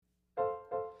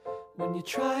When you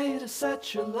try to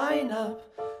set your lineup,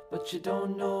 but you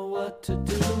don't know what to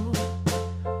do.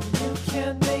 You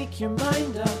can't make your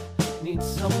mind up, need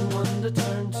someone to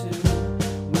turn to.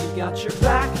 We've got your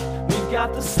back, we've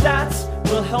got the stats,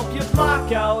 we'll help you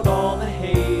block out all the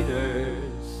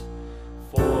haters.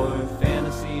 For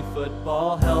fantasy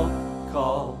football help,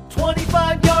 call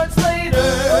 25 yards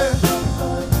later.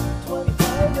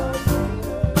 25 yards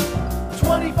later.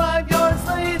 25 yards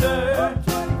later.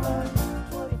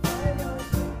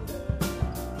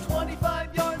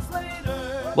 25 yards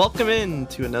later. Welcome in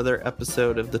to another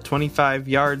episode of the 25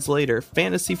 Yards Later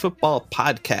Fantasy Football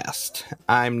Podcast.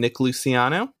 I'm Nick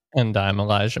Luciano. And I'm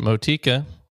Elijah Motika.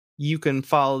 You can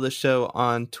follow the show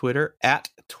on Twitter at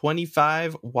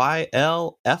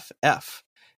 25YLFF.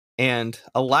 And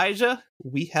Elijah,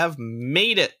 we have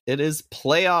made it. It is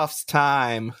playoffs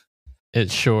time.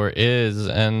 It sure is.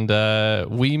 And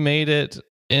we made it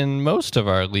in most of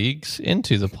our leagues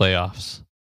into the playoffs.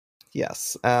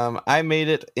 Yes, I made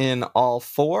it in all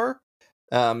four.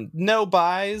 No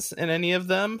buys in any of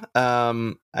them.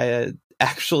 I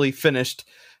actually finished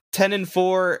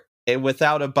 10-4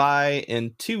 without a buy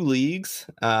in 2 leagues.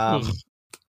 I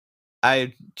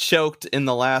choked in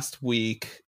the last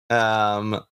week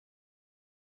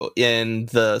in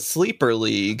the sleeper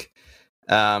league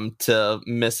to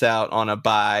miss out on a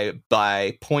buy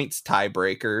by points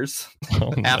tiebreakers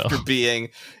after being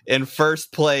in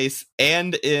first place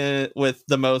and with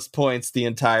the most points the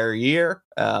entire year.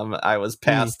 I was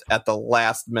passed at the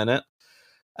last minute.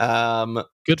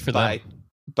 Good for them.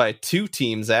 By 2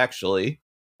 teams, actually.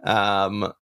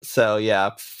 So,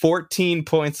 yeah, 14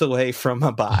 points away from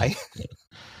a bye.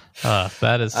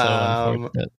 That is so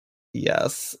unfortunate.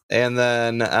 Yes. And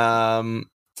then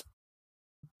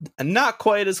not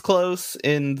quite as close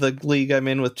in the league I'm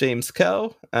in with James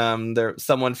Coe.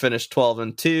 Someone finished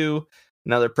 12-2.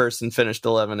 Another person finished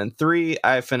 11-3.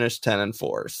 I finished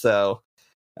 10-4. So,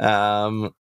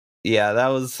 yeah, that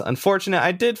was unfortunate.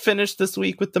 I did finish this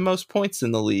week with the most points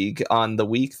in the league on the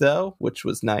week, though, which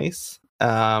was nice.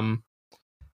 And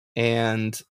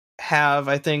have,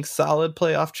 I think, solid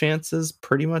playoff chances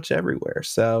pretty much everywhere.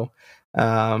 So,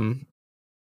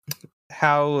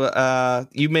 how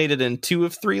you made it in 2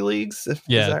 of 3 leagues?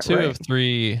 Yeah, 2 of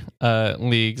 3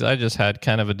 leagues. I just had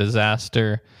kind of a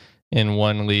disaster in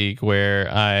one league where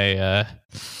I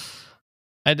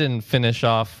didn't finish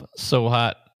off so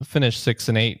hot. Finished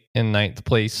 6-8 in 9th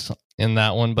place in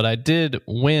that one, but I did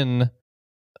win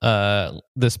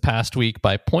this past week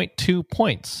by 0.2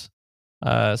 points.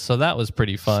 So that was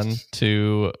pretty fun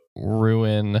to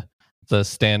ruin the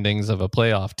standings of a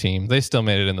playoff team. They still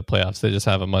made it in the playoffs. They just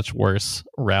have a much worse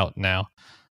route now.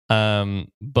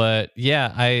 But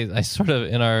yeah, I sort of,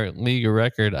 in our league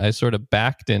record, I sort of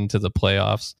backed into the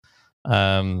playoffs,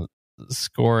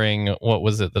 scoring, what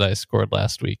was it that I scored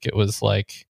last week? It was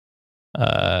like,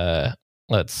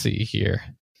 let's see here.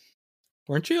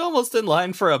 Weren't you almost in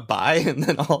line for a bye? And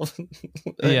then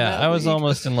yeah, I was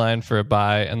almost in line for a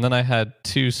bye. And then I had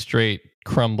 2 straight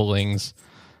crumblings,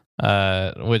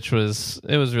 which was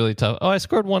really tough. Oh, I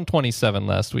scored 127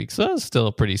 last week, so that was still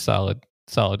a pretty solid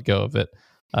go of it.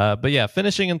 But yeah,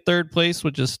 finishing in 3rd place,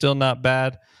 which is still not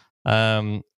bad.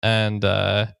 But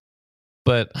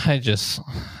I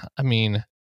mean,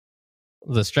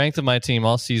 the strength of my team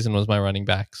all season was my running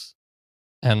backs,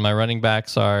 and my running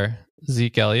backs are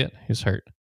Zeke Elliott, who's hurt,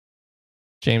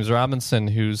 James Robinson,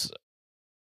 who's,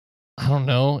 I don't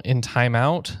know, in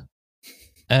timeout,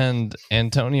 and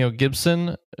Antonio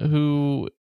Gibson, who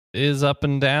is up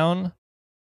and down.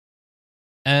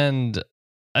 And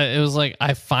it was like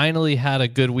I finally had a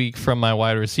good week from my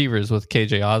wide receivers with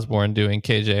KJ Osborne doing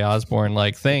KJ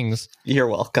Osborne-like things. You're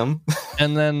welcome.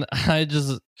 And then I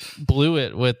just blew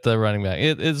it with the running back.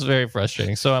 It's very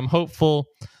frustrating. So I'm hopeful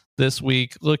this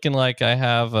week, looking like I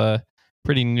have a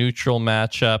pretty neutral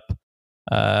matchup,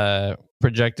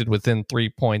 projected within 3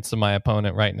 points of my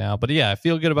opponent right now. But yeah, I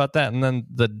feel good about that. And then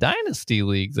the Dynasty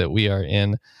League that we are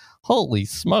in, holy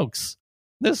smokes,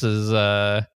 this is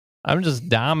I'm just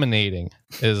dominating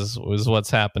is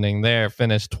what's happening there.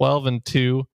 Finished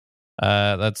 12-2.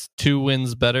 That's 2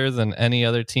 wins better than any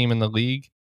other team in the league.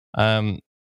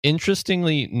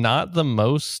 Interestingly, not the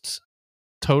most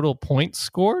total points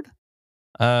scored.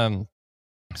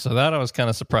 So that I was kind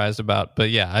of surprised about. But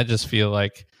yeah, I just feel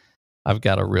like I've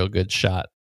got a real good shot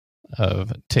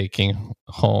of taking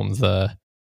home the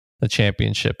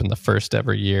championship in the first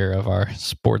ever year of our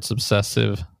sports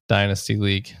obsessive Dynasty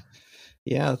League.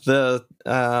 Yeah,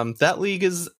 that league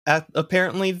is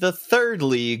apparently the 3rd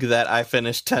league that I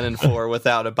finished 10-4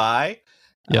 without a bye.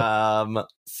 Yep.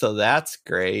 So that's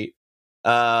great.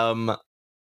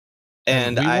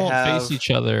 And we won't face each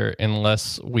other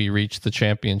unless we reach the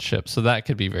championship. So that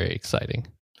could be very exciting.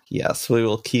 Yes, we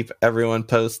will keep everyone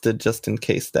posted just in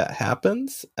case that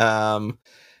happens. But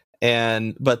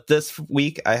this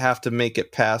week I have to make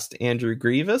it past Andrew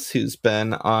Grievous, who's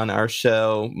been on our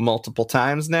show multiple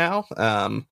times now,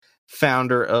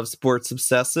 founder of Sports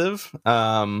Obsessive.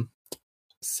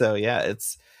 So yeah,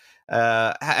 it's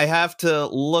I have to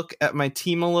look at my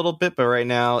team a little bit, but right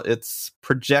now it's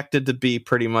projected to be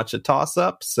pretty much a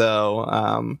toss-up.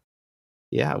 So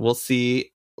yeah, we'll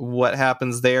see what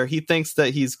happens there. He thinks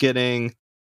that he's getting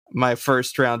my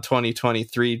first round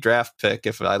 2023 draft pick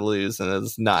if I lose, and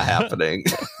it's not happening.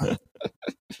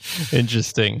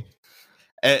 Interesting.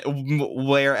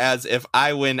 Whereas if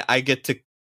I win, I get to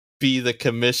be the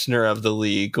commissioner of the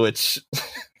league, which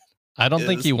I don't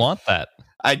think you want that.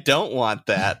 I don't want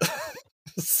that.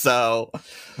 So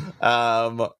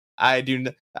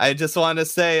I just want to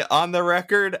say on the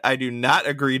record, I do not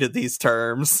agree to these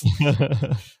terms.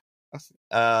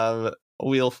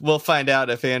 We'll find out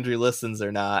if Andrew listens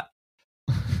or not.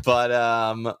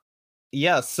 But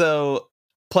yeah, so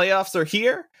playoffs are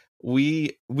here.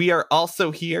 We are also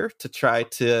here to try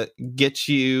to get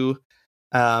you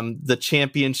the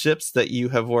championships that you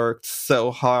have worked so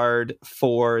hard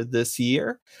for this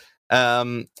year.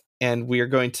 And we are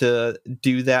going to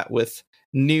do that with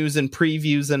news and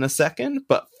previews in a second.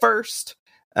 But first,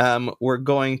 we're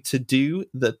going to do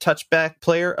the Touchback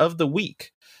Player of the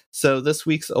Week. So this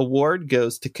week's award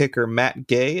goes to kicker Matt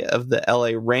Gay of the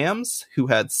LA Rams, who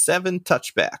had 7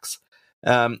 touchbacks.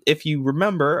 If you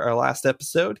remember our last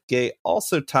episode, Gay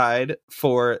also tied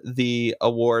for the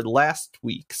award last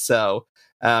week. So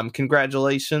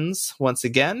congratulations once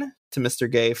again to Mr.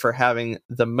 Gay for having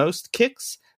the most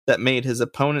kicks that made his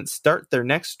opponents start their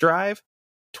next drive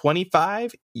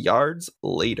 25 yards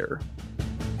later.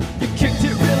 You kicked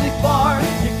it really far,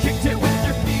 you kicked it with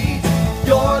your feet.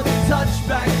 You're the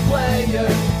touchback player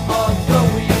of the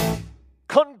week.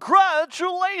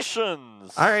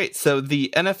 Congratulations! All right, so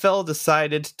the NFL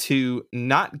decided to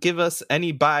not give us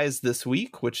any buys this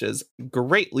week, which is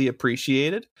greatly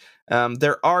appreciated.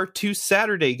 There are 2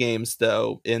 Saturday games,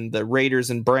 though, in the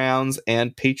Raiders and Browns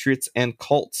and Patriots and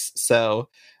Colts. So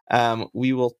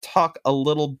we will talk a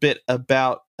little bit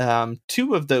about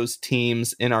 2 of those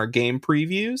teams in our game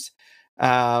previews.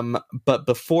 But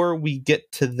before we get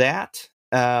to that,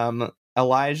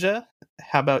 Elijah,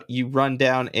 how about you run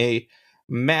down a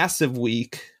massive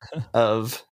week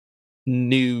of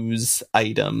news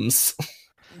items?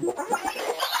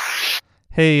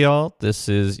 Hey y'all, this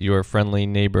is your friendly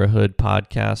neighborhood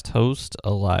podcast host,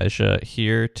 Elijah,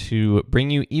 here to bring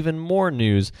you even more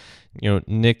news. You know,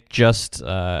 Nick just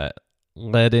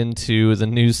led into the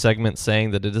news segment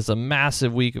saying that it is a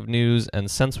massive week of news, and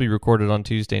since we recorded on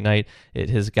Tuesday night, it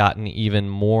has gotten even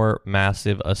more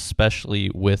massive,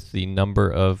 especially with the number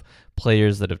of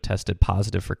players that have tested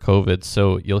positive for COVID.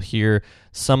 So you'll hear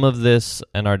some of this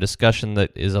and our discussion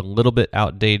that is a little bit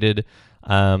outdated.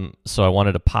 So I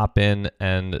wanted to pop in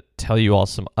and tell you all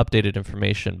some updated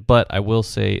information, but I will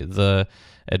say the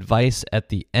advice at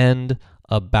the end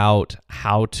about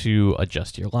how to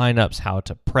adjust your lineups, how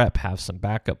to prep, have some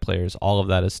backup players, all of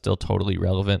that is still totally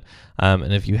relevant.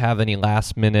 And if you have any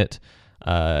last minute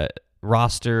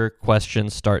roster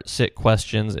questions, start sit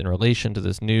questions in relation to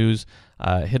this news,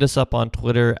 hit us up on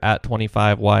Twitter at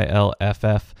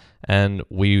 25YLFF, and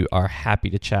we are happy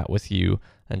to chat with you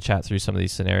and chat through some of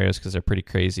these scenarios because they're pretty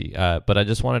crazy. But I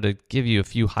just wanted to give you a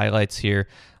few highlights here.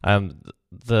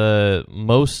 The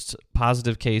most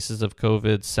positive cases of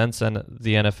COVID since the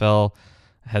NFL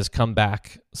has come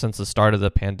back since the start of the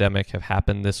pandemic have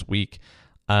happened this week.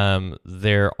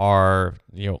 There are,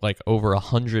 like over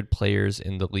 100 players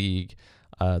in the league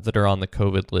that are on the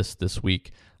COVID list this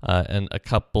week. And a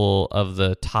couple of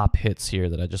the top hits here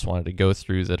that I just wanted to go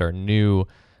through that are new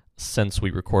since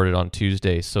we recorded on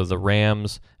Tuesday. So the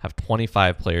Rams have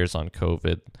 25 players on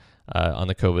COVID, on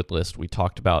the COVID list. We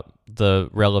talked about the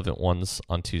relevant ones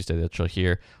on Tuesday that you'll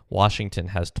hear. Washington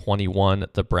has 21.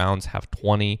 The Browns have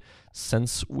 20.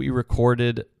 Since we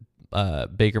recorded,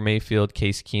 Baker Mayfield,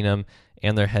 Case Keenum,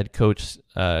 and their head coach,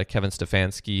 Kevin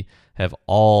Stefanski, have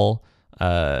all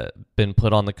been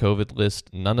put on the COVID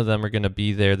list. None of them are going to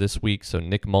be there this week, so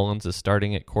Nick Mullins is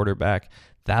starting at quarterback.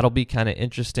 That'll be kind of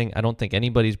interesting. I don't think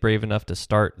anybody's brave enough to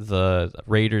start the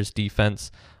Raiders defense,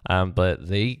 but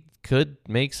they could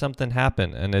make something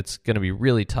happen, and it's going to be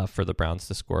really tough for the Browns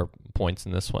to score points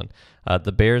in this one.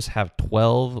 The Bears have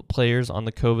 12 players on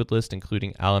the COVID list,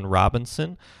 including Allen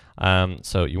Robinson.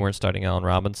 So you weren't starting Allen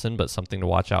Robinson, but something to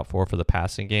watch out for the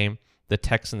passing game. The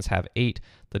Texans have 8.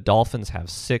 The Dolphins have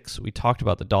 6. We talked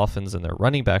about the Dolphins and their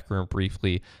running back room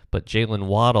briefly, but Jalen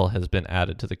Waddle has been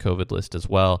added to the COVID list as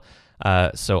well.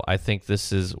 So I think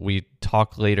we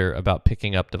talk later about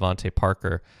picking up Devontae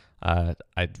Parker. I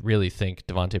really think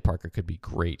Devontae Parker could be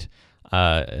great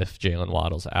if Jalen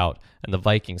Waddle's out. And the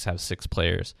Vikings have 6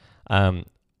 players.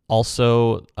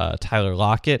 Also, Tyler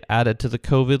Lockett added to the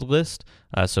COVID list,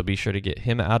 so be sure to get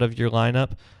him out of your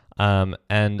lineup.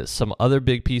 And some other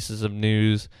big pieces of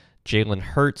news, Jalen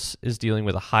Hurts is dealing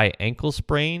with a high ankle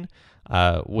sprain,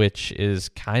 which is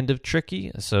kind of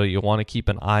tricky, so you'll want to keep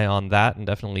an eye on that and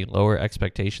definitely lower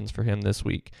expectations for him this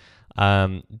week.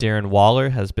 Darren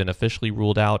Waller has been officially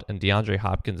ruled out, and DeAndre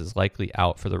Hopkins is likely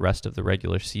out for the rest of the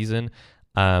regular season.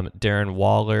 Darren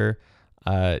Waller,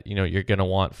 you're going to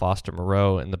want Foster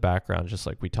Moreau in the background, just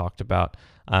like we talked about.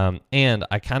 And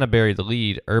I kind of buried the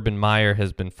lead. Urban Meyer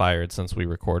has been fired since we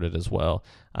recorded as well.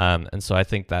 And so I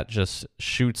think that just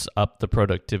shoots up the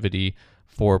productivity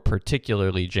for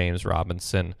particularly James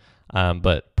Robinson,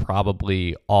 but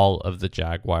probably all of the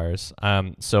Jaguars.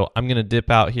 So I'm going to dip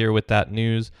out here with that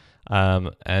news.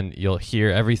 And you'll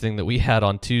hear everything that we had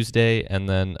on Tuesday and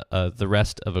then the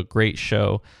rest of a great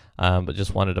show. But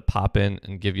just wanted to pop in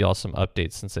and give you all some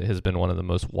updates since it has been one of the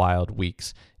most wild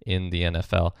weeks in the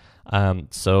NFL.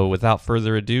 So without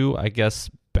further ado, I guess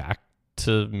back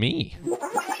to me.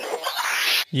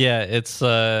 Yeah, it's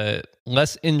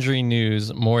less injury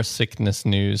news, more sickness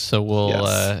news. So we'll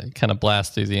kind of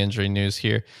blast through the injury news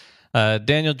here.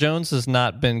 Daniel Jones has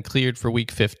not been cleared for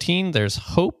Week 15. There's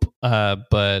hope,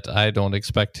 but I don't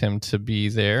expect him to be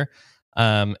there.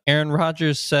 Aaron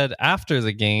Rodgers said after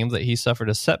the game that he suffered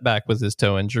a setback with his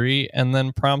toe injury, and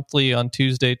then promptly on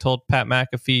Tuesday told Pat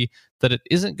McAfee that it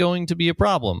isn't going to be a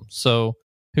problem. So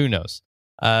who knows?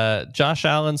 Josh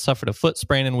Allen suffered a foot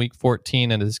sprain in Week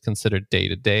 14 and is considered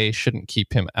day-to-day. Shouldn't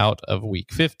keep him out of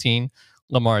Week 15.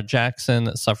 Lamar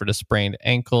Jackson suffered a sprained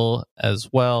ankle as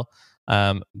well.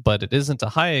 But it isn't a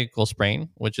high ankle sprain,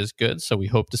 which is good. So we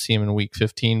hope to see him in Week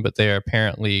 15, but they are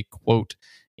apparently, quote,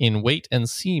 in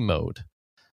wait-and-see mode.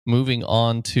 Moving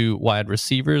on to wide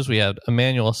receivers, we have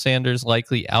Emmanuel Sanders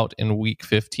likely out in Week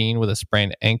 15 with a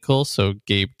sprained ankle, so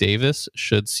Gabe Davis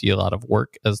should see a lot of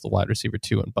work as the wide receiver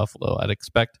 2 in Buffalo, I'd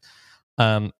expect.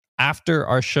 After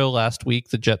our show last week,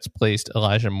 the Jets placed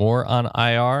Elijah Moore on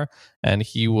IR, and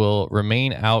he will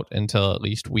remain out until at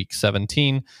least Week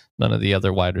 17. None of the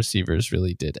other wide receivers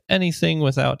really did anything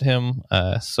without him,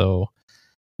 so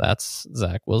that's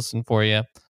Zach Wilson for you.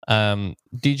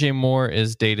 DJ Moore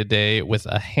is day-to-day with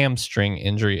a hamstring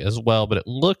injury as well, but it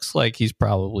looks like he's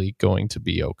probably going to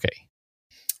be okay.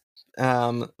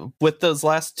 With those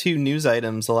last 2 news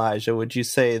items, Elijah, would you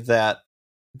say that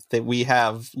we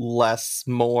have less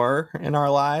more in our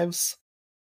lives?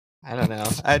 I don't know.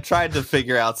 I tried to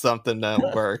figure out something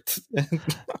that worked.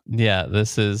 Yeah,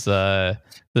 this is the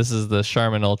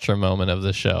Charmin Ultra moment of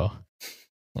the show.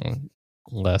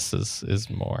 Less is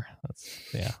more.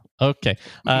 Yeah. Okay.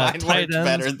 Mine worked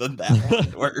better than that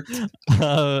one worked.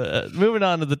 Moving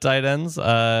on to the tight ends.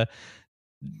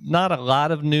 Not a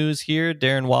lot of news here.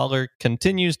 Darren Waller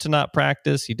continues to not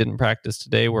practice. He didn't practice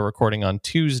today. We're recording on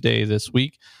Tuesday this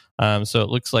week. So it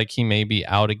looks like he may be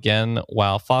out again,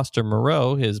 while Foster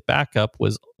Moreau, his backup,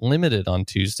 was limited on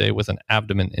Tuesday with an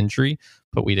abdomen injury,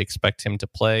 but we'd expect him to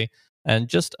play. And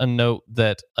just a note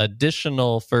that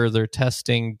additional further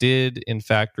testing did, in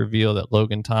fact, reveal that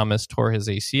Logan Thomas tore his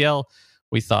ACL.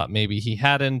 We thought maybe he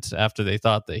hadn't after they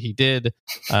thought that he did.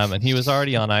 And he was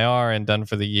already on IR and done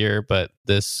for the year, but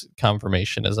this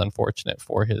confirmation is unfortunate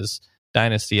for his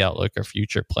dynasty outlook or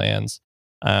future plans.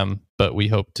 But we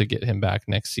hope to get him back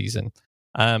next season.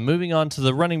 Moving on to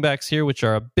the running backs here, which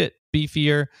are a bit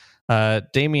beefier.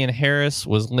 Damian Harris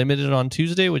was limited on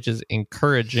Tuesday, which is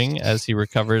encouraging as he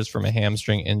recovers from a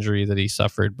hamstring injury that he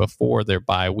suffered before their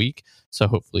bye week. So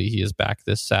hopefully he is back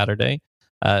this Saturday.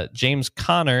 James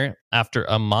Conner, after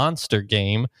a monster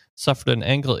game, suffered an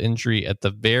ankle injury at the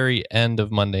very end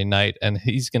of Monday night, and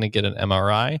he's going to get an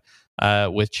MRI.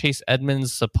 With Chase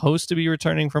Edmonds supposed to be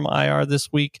returning from IR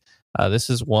this week, this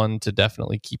is one to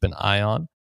definitely keep an eye on.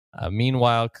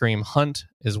 Meanwhile, Kareem Hunt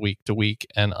is week to week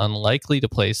and unlikely to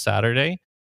play Saturday.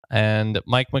 And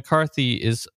Mike McCarthy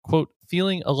is, quote,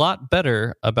 feeling a lot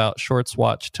better about Shorts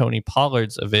Watch Tony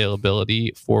Pollard's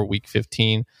availability for Week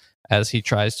 15 as he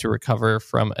tries to recover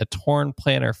from a torn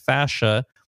plantar fascia.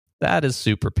 That is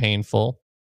super painful.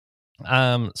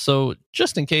 So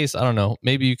just in case, I don't know,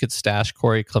 maybe you could stash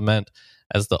Corey Clement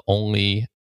as the only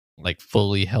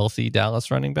fully healthy Dallas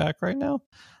running back right now.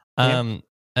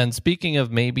 And speaking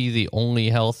of maybe the only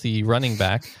healthy running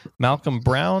back, Malcolm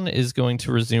Brown is going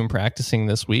to resume practicing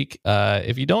this week.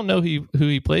 If you don't know who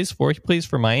he plays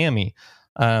for Miami.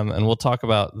 And we'll talk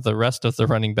about the rest of the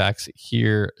running backs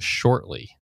here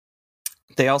shortly.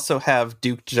 They also have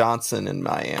Duke Johnson in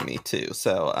Miami too.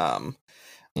 So,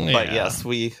 but yes,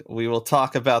 we will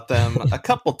talk about them a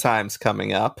couple times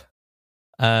coming up.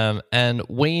 And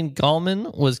Wayne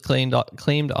Gallman was claimed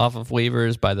off of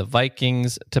waivers by the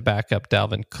Vikings to back up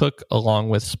Dalvin Cook, along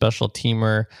with special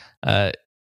teamer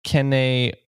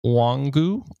Kene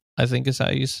Wangu, I think is how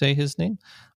you say his name.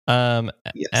 Yes.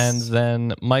 And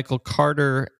then Michael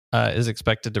Carter is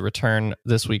expected to return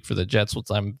this week for the Jets, which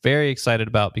I'm very excited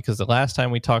about because the last time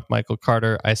we talked Michael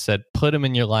Carter, I said put him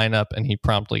in your lineup, and he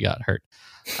promptly got hurt.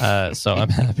 So I'm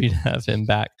happy to have him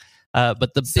back.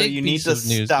 But the big you need to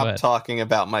stop talking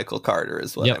about Michael Carter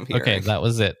is what I'm hearing. Okay, that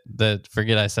was it.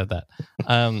 Forget I said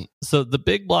that. So the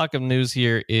big block of news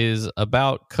here is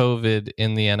about COVID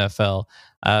in the NFL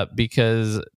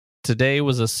because today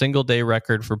was a single day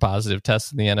record for positive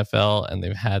tests in the NFL, and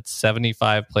they've had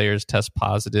 75 players test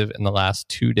positive in the last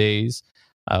 2 days,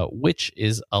 which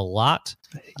is a lot.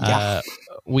 Yeah.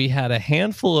 We had a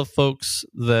handful of folks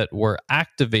that were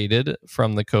activated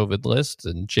from the COVID list,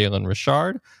 and Jalen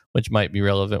Richard, which might be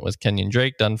relevant, with Kenyon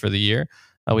Drake done for the year.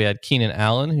 We had Keenan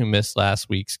Allen, who missed last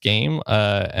week's game,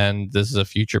 and this is a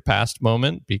future past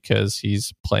moment because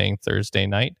he's playing Thursday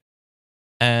night.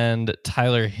 And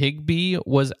Tyler Higbee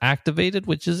was activated,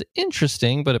 which is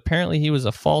interesting, but apparently he was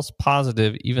a false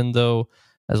positive, even though,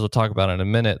 as we'll talk about in a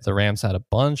minute, the Rams had a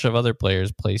bunch of other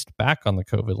players placed back on the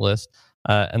COVID list.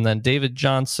 And then David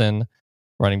Johnson,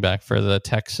 running back for the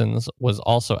Texans, was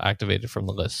also activated from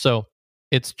the list. So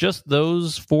it's just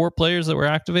those 4 players that were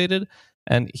activated.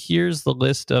 And here's the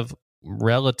list of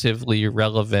relatively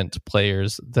relevant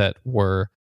players that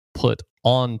were put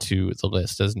onto the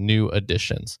list as new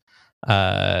additions.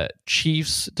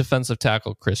 Chiefs defensive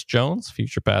tackle Chris Jones,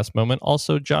 future past moment.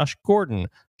 Also Josh Gordon,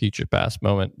 future past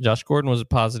moment. Josh Gordon was a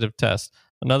positive test.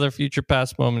 Another future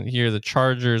past moment here, the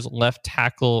Chargers left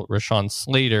tackle Rashawn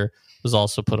Slater was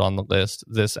also put on the list.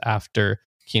 This after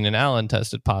Keenan Allen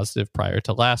tested positive prior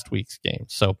to last week's game.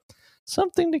 So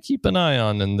something to keep an eye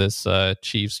on in this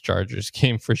Chiefs-Chargers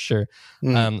game for sure.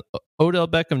 Odell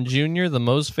Beckham Jr., the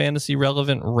most fantasy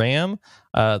relevant Ram.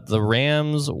 The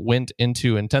Rams went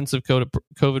into intensive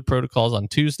COVID protocols on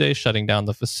Tuesday, shutting down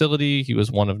the facility. He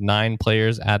was one of 9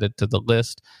 players added to the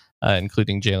list,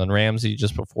 including Jalen Ramsey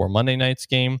just before Monday night's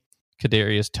game.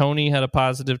 Kadarius Toney had a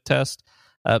positive test.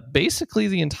 Basically,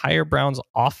 the entire Browns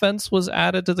offense was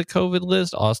added to the COVID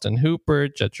list. Austin Hooper,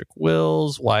 Jedrick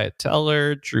Wills, Wyatt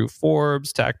Teller, Drew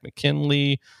Forbes, Takk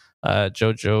McKinley,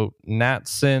 JoJo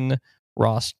Natson,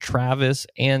 Ross Travis,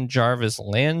 and Jarvis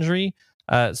Landry.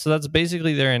 So that's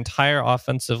basically their entire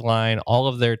offensive line, all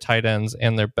of their tight ends,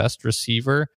 and their best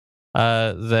receiver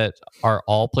that are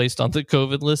all placed on the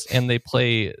COVID list. And they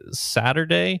play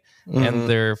Saturday, and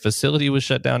their facility was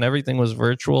shut down. Everything was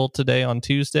virtual today on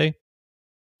Tuesday.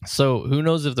 So who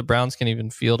knows if the Browns can even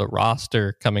field a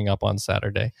roster coming up on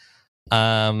Saturday.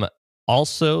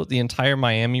 Also, the entire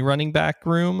Miami running back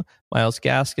room, Myles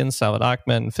Gaskin, Salvon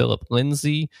Ahmed, and Philip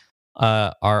Lindsay,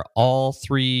 are all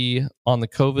 3 on the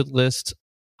COVID list.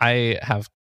 I have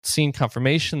seen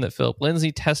confirmation that Philip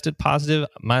Lindsay tested positive.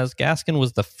 Myles Gaskin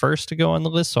was the first to go on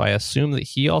the list, so I assume that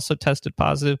he also tested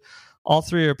positive. All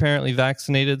 3 are apparently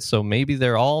vaccinated, so maybe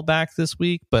they're all back this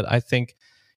week, but I think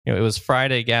it was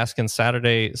Friday, Gaskin,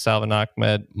 Saturday, Salvon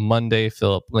Ahmed, Monday,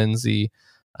 Philip Lindsay.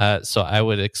 So I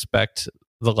would expect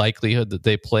the likelihood that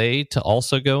they play to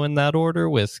also go in that order,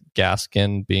 with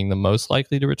Gaskin being the most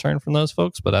likely to return from those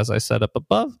folks. But as I said up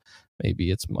above,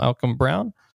 maybe it's Malcolm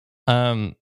Brown.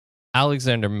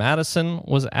 Alexander Mattison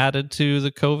was added to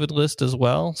the COVID list as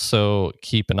well. So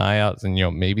keep an eye out. And,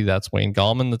 maybe that's Wayne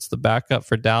Gallman that's the backup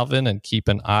for Dalvin, and keep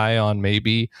an eye on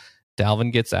maybe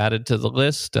Dalvin gets added to the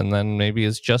list, and then maybe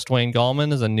it's just Wayne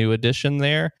Gallman as a new addition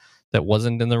there that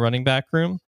wasn't in the running back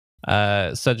room.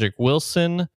 Cedric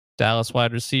Wilson, Dallas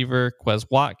wide receiver, Quez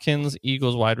Watkins,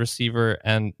 Eagles wide receiver,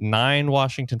 and 9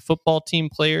 Washington football team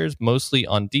players, mostly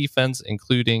on defense,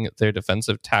 including their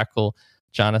defensive tackle,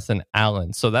 Jonathan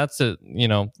Allen. So that's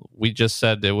we just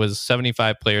said it was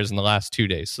 75 players in the last 2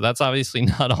 days. So that's obviously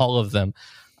not all of them.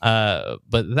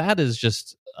 But that is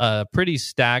just a pretty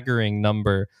staggering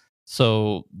number.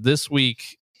 So this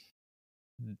week,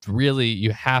 really,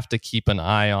 you have to keep an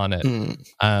eye on it.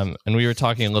 And we were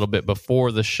talking a little bit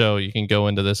before the show. You can go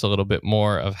into this a little bit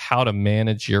more of how to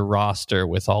manage your roster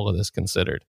with all of this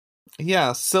considered.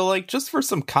 Yeah, so just for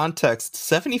some context,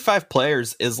 75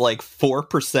 players is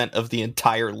 4% of the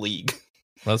entire league.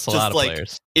 That's a lot of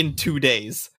players in 2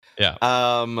 days. Yeah.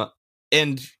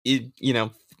 And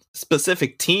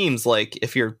specific teams, like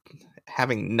if you're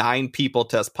having 9 people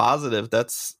test positive,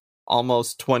 that's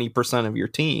almost 20% of your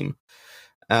team.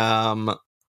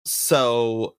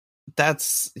 So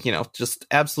that's, just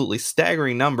absolutely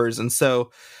staggering numbers. And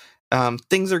so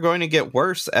things are going to get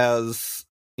worse as,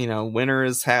 winter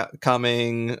is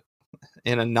coming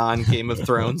in a non-Game of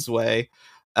Thrones way.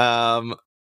 And,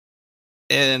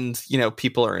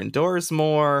 people are indoors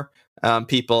more.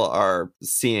 People are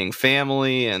seeing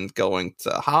family and going to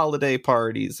holiday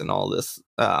parties and all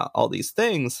these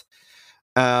things.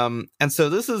 And so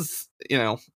this is,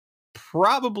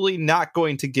 probably not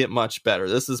going to get much better.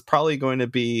 This is probably going to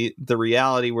be the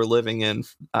reality we're living in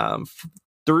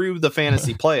through the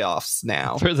fantasy playoffs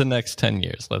now. For the next 10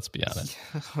 years, let's be honest.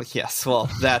 Yes, well,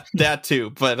 that too.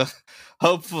 But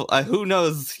hopefully, who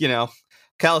knows,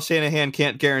 Kyle Shanahan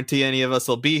can't guarantee any of us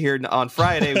will be here on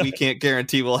Friday. We can't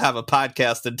guarantee we'll have a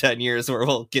podcast in 10 years where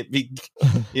we'll saying,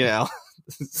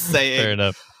 fair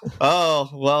enough. Oh,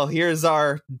 well, here's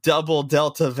our double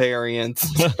Delta variant.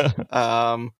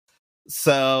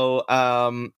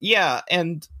 Yeah,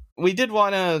 and we did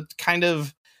want to kind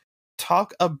of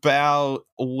talk about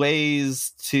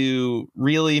ways to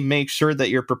really make sure that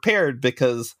you're prepared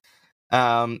because,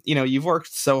 you've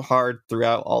worked so hard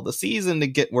throughout all the season to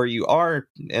get where you are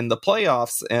in the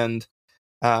playoffs, and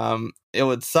it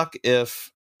would suck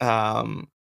if,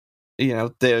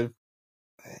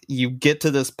 you get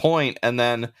to this point and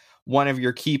then one of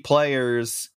your key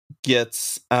players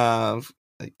gets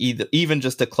even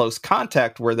just a close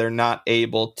contact where they're not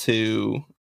able to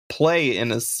play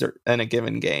in a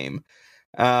given game.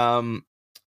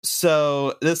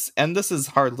 So this is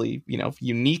hardly,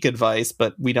 unique advice,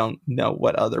 but we don't know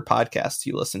what other podcasts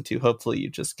you listen to. Hopefully you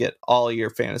just get all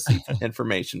your fantasy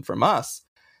information from us.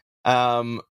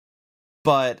 But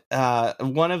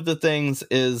one of the things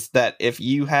is that if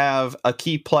you have a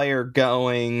key player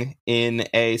going in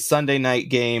a Sunday night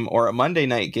game or a Monday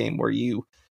night game where you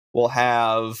will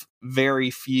have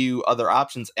very few other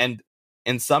options, and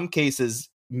in some cases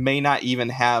may not even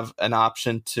have an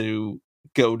option to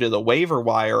go to the waiver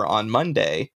wire on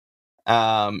Monday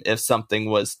if something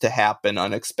was to happen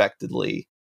unexpectedly,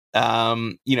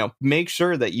 make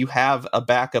sure that you have a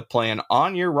backup plan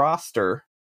on your roster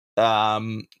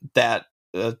that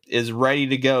is ready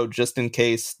to go just in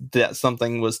case that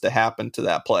something was to happen to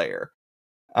that player.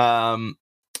 And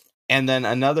then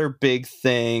another big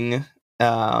thing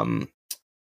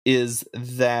is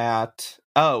that,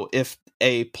 if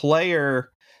a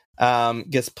player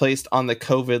gets placed on the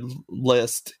COVID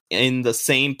list in the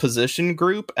same position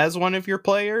group as one of your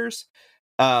players,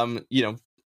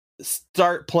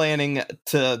 start planning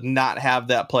to not have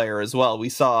that player as well. We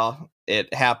saw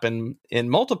it happen in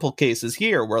multiple cases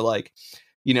here where, like,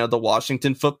 the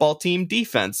Washington football team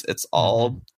defense, it's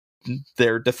all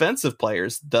their defensive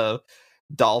players. The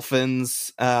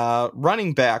Dolphins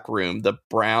running back room, the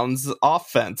Browns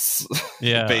offense.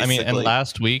 Yeah, I mean, and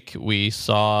last week we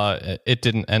saw it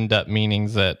didn't end up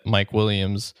meaning that Mike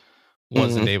Williams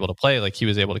wasn't able to play. Like, he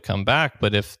was able to come back,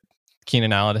 but if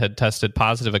Keenan Allen had tested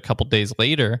positive a couple days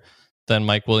later, then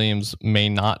Mike Williams may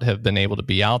not have been able to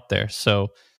be out there. So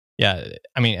yeah,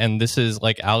 I mean, and this is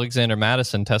like Alexander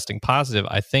Mattison testing positive.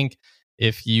 I think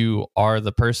if you are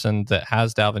the person that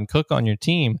has Dalvin Cook on your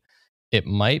team, it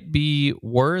might be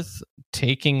worth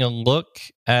taking a look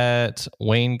at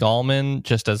Wayne Gallman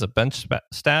just as a bench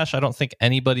stash. I don't think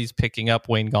anybody's picking up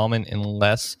Wayne Gallman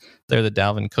unless they're the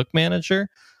Dalvin Cook manager.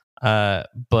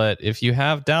 But if you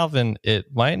have Dalvin, it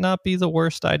might not be the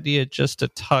worst idea just to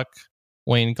tuck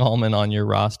Wayne Gallman on your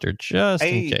roster just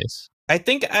in case. I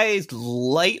think I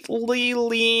lightly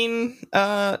lean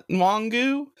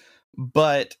Nwangwu,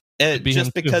 but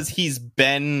just because he's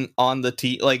been on the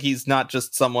team, like, he's not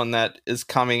just someone that is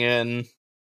coming in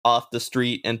off the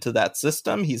street into that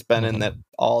system. He's been in that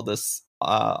all this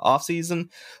off season,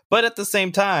 but at the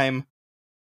same time,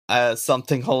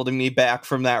 something holding me back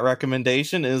from that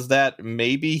recommendation is that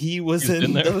maybe he was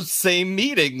in those same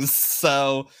meetings.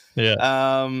 So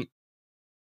yeah,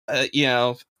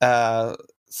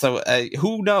 so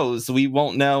who knows? We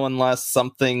won't know unless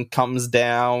something comes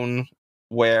down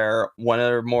where one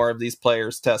or more of these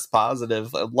players test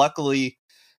positive. Luckily,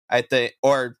 I think,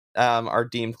 or are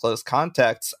deemed close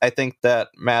contacts. I think that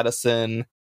Mattison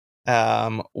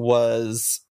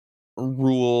was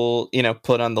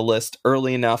put on the list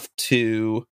early enough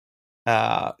to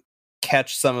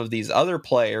catch some of these other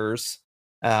players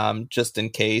just in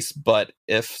case. But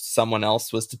if someone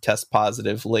else was to test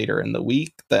positive later in the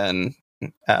week, then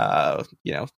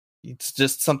it's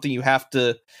just something you have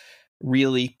to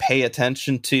really pay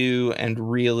attention to and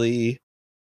really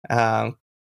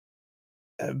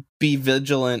be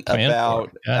vigilant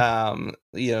about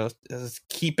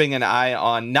keeping an eye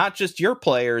on not just your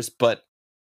players but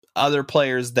other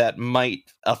players that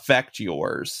might affect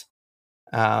yours,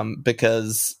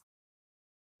 because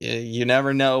you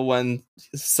never know when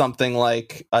something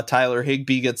like a Tyler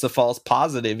Higbee gets a false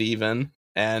positive even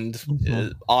and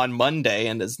on Monday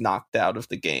and is knocked out of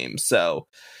the game. So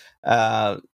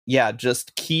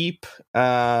just keep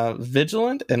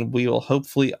vigilant, and we will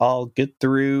hopefully all get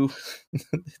through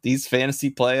these fantasy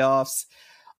playoffs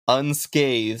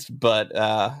unscathed. But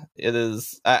it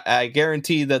is, I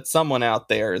guarantee that someone out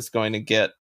there is going to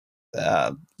get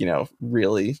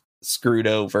really screwed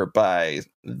over by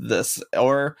this,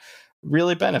 or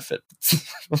really benefit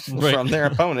from their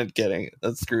opponent getting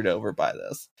screwed over by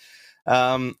this.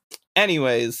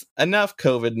 Anyways, enough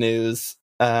COVID news.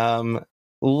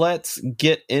 Let's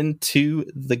get into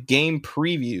the game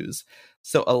previews.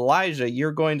 So Elijah,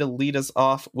 you're going to lead us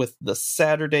off with the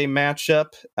Saturday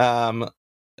matchup. Half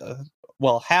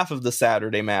of the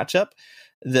Saturday matchup,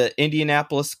 the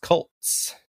Indianapolis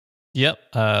Colts. Yep.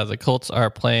 The Colts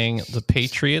are playing the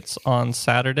Patriots on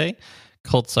Saturday.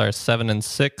 Colts are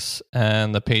 7-6,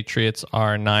 and the Patriots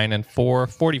are 9-4,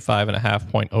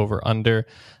 45.5 point over under.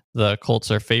 The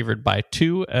Colts are favored by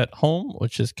 2 at home,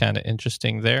 which is kind of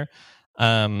interesting there.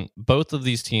 Both of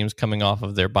these teams coming off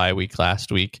of their bye week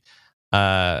last week.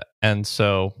 And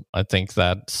so I think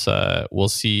that's, we'll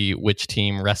see which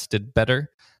team rested better.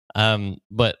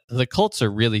 But the Colts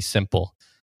are really simple.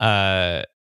 The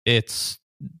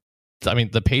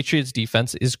Patriots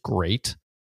defense is great.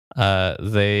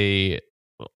 They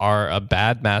are a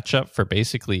bad matchup for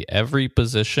basically every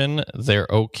position. They're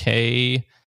okay-ish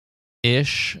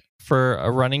for a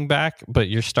running back, but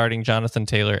you're starting Jonathan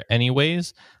Taylor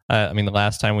anyways. The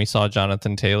last time we saw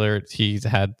Jonathan Taylor, he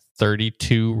had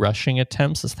 32 rushing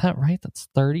attempts. Is that right? That's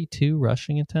 32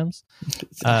 rushing attempts.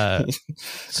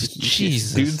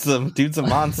 Jesus, dude's a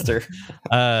monster.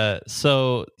 You're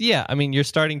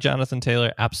starting Jonathan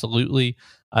Taylor, absolutely.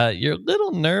 You're a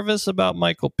little nervous about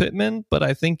Michael Pittman, but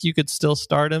I think you could still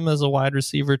start him as a wide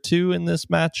receiver 2 in this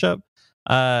matchup.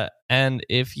 And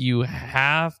if you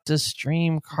have to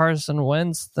stream Carson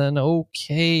Wentz, then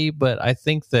okay. But I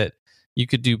think that you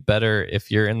could do better if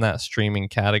you're in that streaming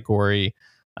category.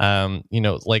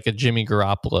 Like a Jimmy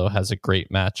Garoppolo has a great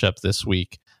matchup this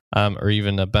week, or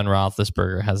even a Ben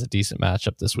Roethlisberger has a decent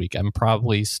matchup this week. I'm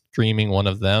probably streaming one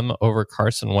of them over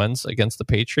Carson Wentz against the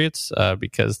Patriots,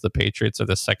 because the Patriots are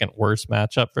the second worst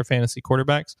matchup for fantasy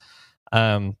quarterbacks.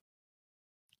 And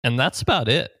that's about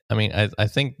it. I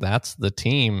think that's the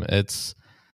team. It's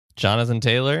Jonathan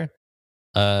Taylor,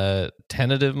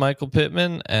 tentative Michael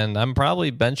Pittman, and I'm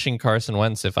probably benching Carson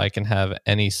Wentz if I can have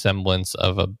any semblance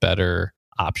of a better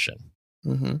option.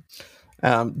 Mm-hmm.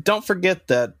 Don't forget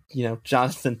that,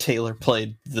 Jonathan Taylor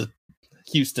played the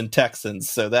Houston Texans,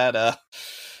 so that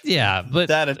and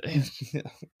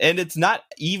it's not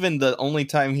even the only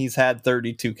time he's had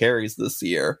 32 carries this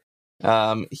year.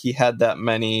 He had that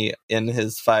many in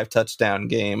his 5 touchdown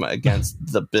game against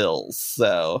the Bills.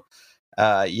 So,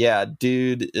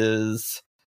 dude is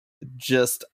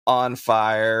just on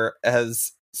fire,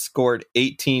 has scored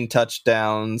 18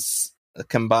 touchdowns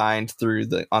combined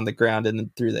on the ground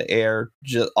and through the air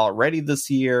already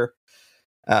this year.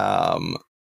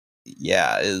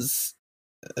 Is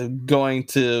going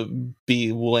to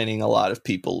be winning a lot of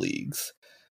people leagues.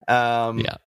 I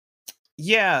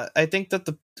think that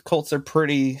the Colts are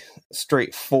pretty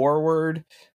straightforward.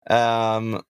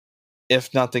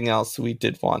 If nothing else, we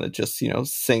did want to just,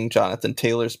 sing Jonathan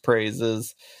Taylor's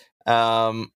praises.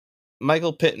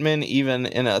 Michael Pittman, even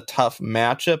in a tough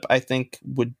matchup, I think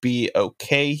would be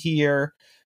okay here.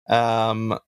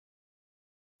 There's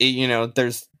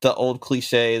the old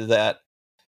cliche that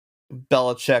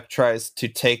Belichick tries to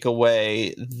take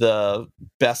away the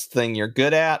best thing you're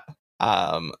good at.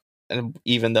 And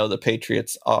even though the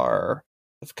Patriots are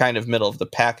kind of middle of the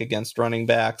pack against running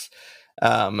backs,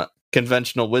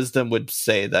 conventional wisdom would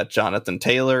say that Jonathan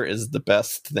Taylor is the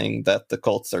best thing that the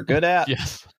Colts are good at.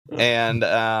 Yes. And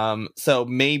so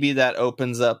maybe that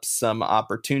opens up some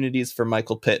opportunities for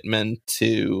Michael Pittman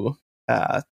to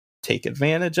take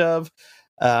advantage of.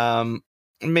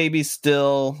 Maybe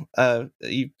still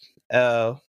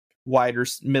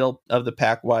middle of the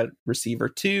pack wide receiver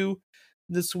 2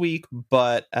 this week,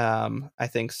 but I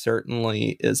think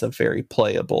certainly is a very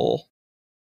playable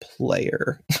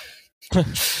player.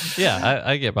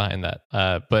 I get behind that.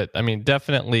 But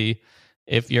definitely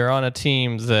if you're on a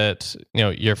team that,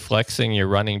 you're flexing your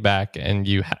running back and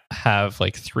you have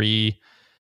like 3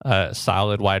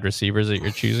 solid wide receivers that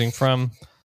you're choosing from,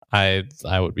 I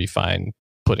would be fine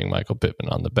putting Michael Pittman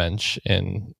on the bench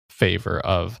in favor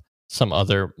of some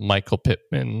other Michael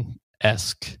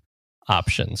Pittman-esque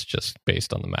options just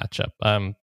based on the matchup.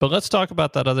 But let's talk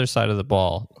about that other side of the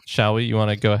ball, shall we? You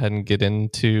want to go ahead and get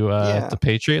into the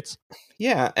Patriots?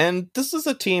 Yeah, and this is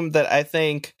a team that I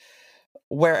think,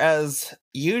 whereas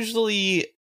usually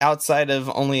outside of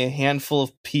only a handful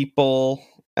of people,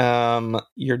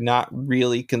 you're not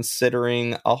really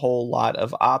considering a whole lot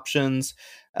of options.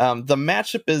 The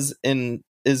matchup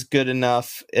is good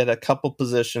enough at a couple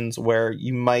positions where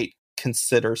you might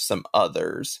consider some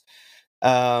others.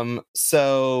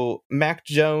 So Mac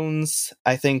Jones,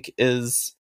 I think,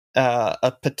 is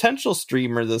a potential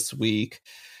streamer this week.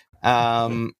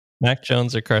 Mac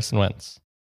Jones or Carson Wentz?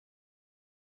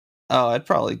 Oh, I'd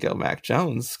probably go Mac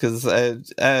Jones because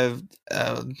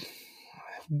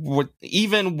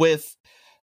even with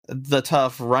the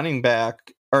tough running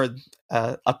back or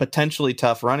a potentially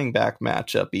tough running back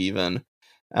matchup, even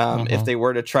if they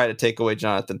were to try to take away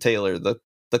Jonathan Taylor, the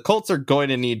Colts are going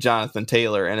to need Jonathan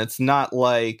Taylor, and it's not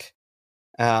like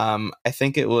I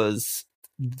think it was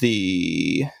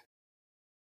the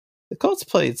Colts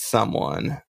played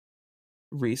someone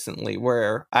recently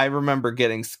where I remember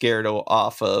getting scared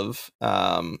off of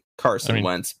Carson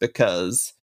Wentz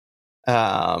because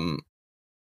another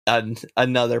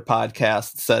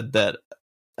podcast said that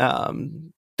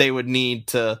they would need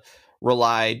to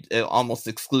rely almost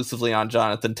exclusively on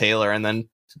Jonathan Taylor, and then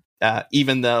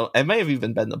even though it may have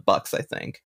even been the Bucs, I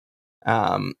think,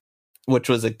 which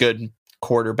was a good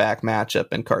quarterback matchup,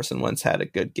 and Carson Wentz had a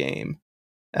good game.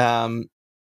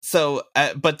 So,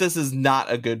 but this is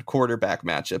not a good quarterback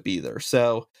matchup either.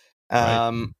 So,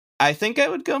 right. I think I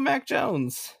would go Mac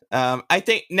Jones. I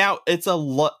think now it's a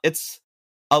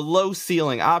low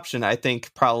ceiling option. I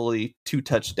think probably 2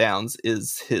 touchdowns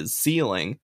is his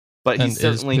ceiling, but he's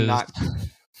certainly not.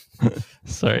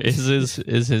 Sorry, is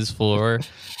his floor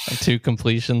 2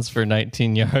 completions for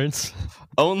 19 yards?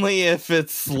 Only if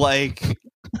it's like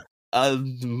a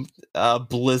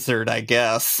blizzard, I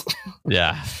guess.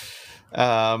 Yeah.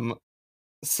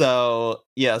 So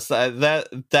yes, that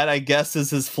I guess is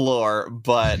his floor,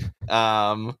 but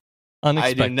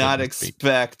I do not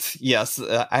expect. Yes,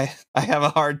 I have a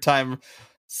hard time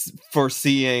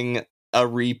foreseeing a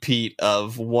repeat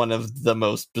of one of the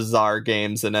most bizarre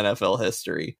games in NFL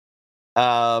history.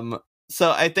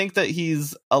 So I think that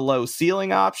he's a low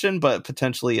ceiling option, but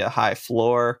potentially a high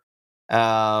floor.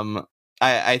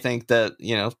 I think that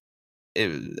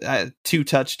 2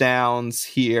 touchdowns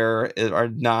here are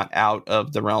not out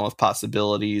of the realm of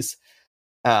possibilities,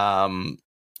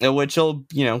 which will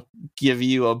give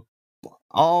you a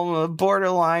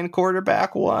borderline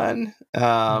quarterback one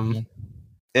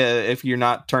if you're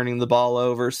not turning the ball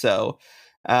over. So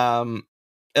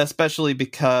especially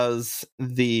because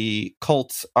the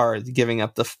Colts are giving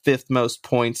up the 5th most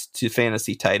points to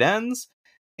fantasy tight ends.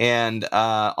 And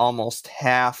almost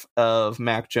half of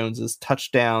Mac Jones's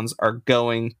touchdowns are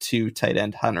going to tight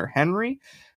end Hunter Henry,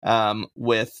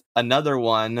 with another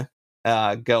one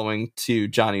going to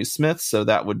Jonnu Smith. So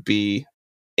that would be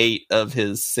 8 of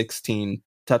his 16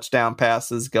 touchdown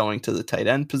passes going to the tight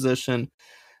end position.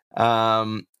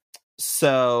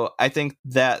 So I think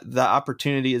that the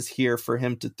opportunity is here for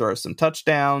him to throw some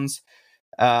touchdowns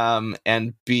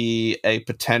and be a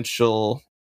potential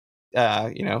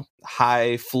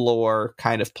high floor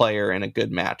kind of player in a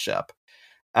good matchup.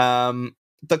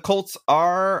 The Colts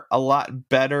are a lot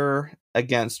better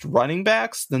against running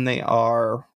backs than they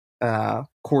are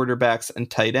quarterbacks and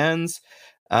tight ends.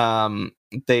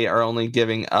 They are only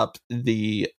giving up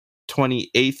the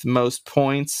 28th most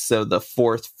points, so the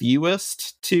 4th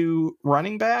fewest to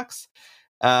running backs.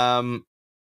 That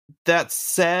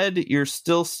said, you're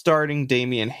still starting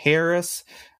Damian Harris.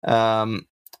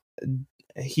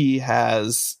 He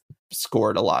has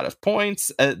scored a lot of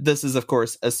points. This is, of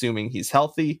course, assuming he's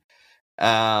healthy.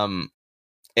 And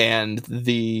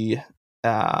the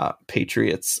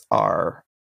Patriots are,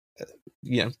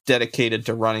 dedicated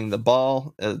to running the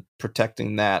ball,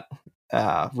 protecting that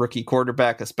rookie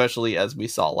quarterback, especially as we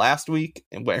saw last week,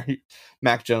 where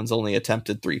Mac Jones only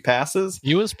attempted 3 passes.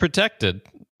 He was protected.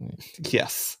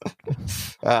 Yes.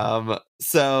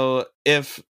 So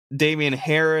if Damian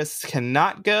Harris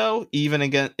cannot go, even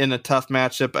again in a tough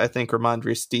matchup, I think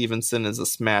Ramondre Stevenson is a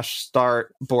smash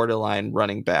start, borderline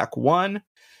running back 1.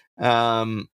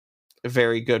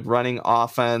 Very good running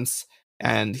offense,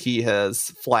 and he has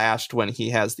flashed when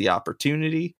he has the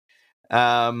opportunity.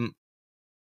 Brandon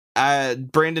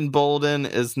Bolden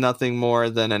is nothing more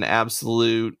than an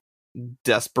absolute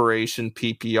desperation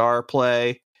PPR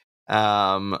play.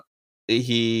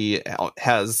 he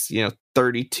has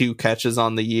 32 catches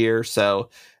on the year, so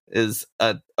is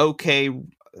a okay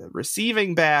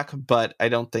receiving back, but I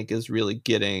don't think is really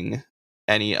getting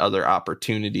any other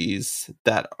opportunities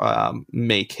that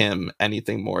make him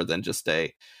anything more than just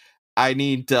I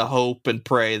need to hope and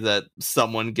pray that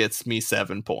someone gets me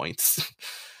 7 points.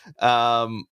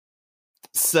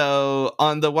 So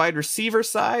on the wide receiver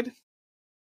side,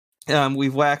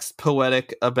 we've waxed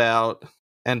poetic about,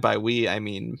 and by we I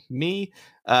mean me,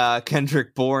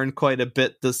 Kendrick Bourne quite a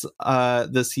bit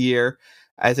this year.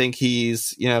 I think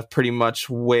he's pretty much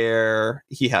where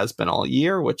he has been all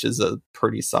year, which is a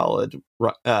pretty solid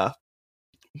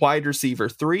wide receiver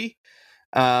 3.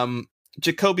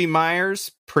 Jakobi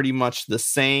Meyers, pretty much the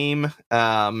same.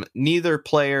 Neither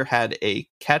player had a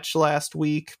catch last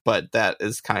week, but that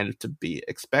is kind of to be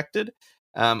expected.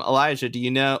 Elijah, do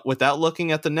you know, without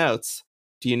looking at the notes,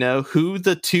 do you know who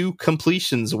the 2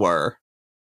 completions were?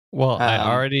 Well, I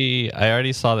already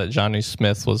saw that Jonnu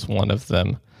Smith was one of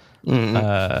them.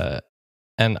 Mm-hmm.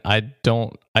 And I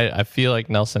feel like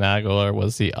Nelson Aguilar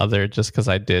was the other, just because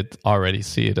I did already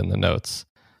see it in the notes.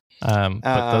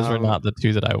 But those were not the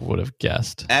 2 that I would have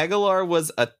guessed. Aguilar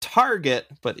was a target,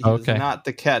 but he was not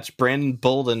the catch. Brandon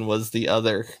Bolden was the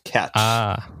other catch.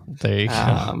 There you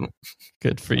go.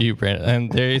 Good for you, Brandon.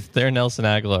 And there Nelson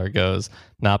Aguilar goes,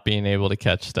 not being able to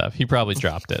catch stuff. He probably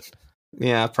dropped it.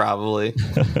 Yeah, probably.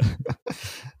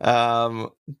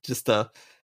 Just a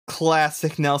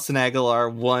classic Nelson Aguilar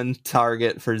 1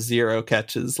 target for 0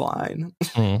 catches line.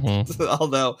 Mm-hmm.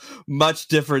 Although much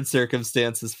different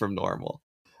circumstances from normal.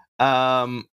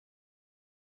 And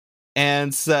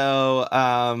so,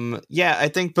 I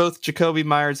think both Jakobi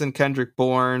Meyers and Kendrick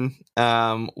Bourne,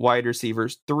 wide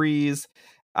receivers 3s.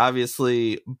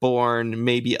 Obviously, Bourne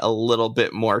maybe a little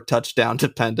bit more touchdown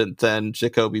dependent than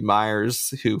Jakobi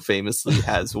Meyers, who famously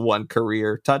has 1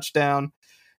 career touchdown.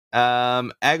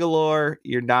 Aguilar,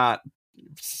 you're not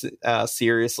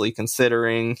seriously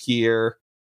considering here.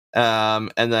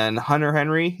 And then Hunter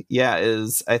Henry,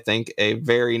 is, I think, a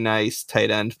very nice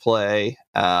tight end play.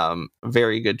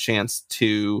 Very good chance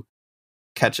to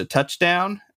catch a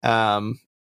touchdown. And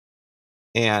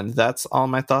that's all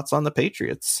my thoughts on the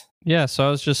Patriots. Yeah, so I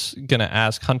was just going to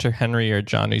ask Hunter Henry or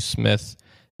Jonnu Smith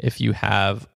if you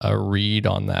have a read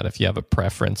on that, if you have a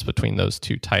preference between those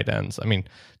 2 tight ends. I mean,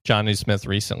 Jonnu Smith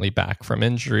recently back from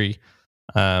injury,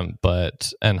 and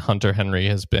Hunter Henry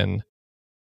has been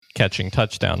catching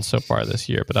touchdowns so far this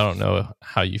year, but I don't know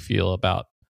how you feel about,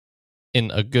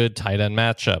 in a good tight end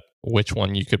matchup, which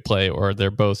one you could play, or they're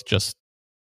both just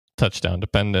touchdown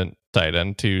dependent tight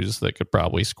end 2s that could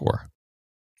probably score.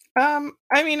 I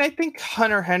mean, I think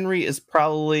Hunter Henry is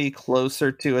probably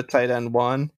closer to a tight end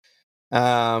 1.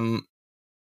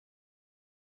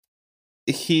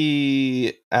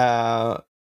 He I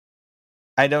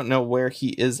don't know where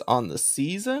he is on the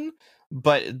season,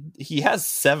 but he has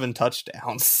 7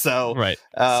 touchdowns. So right.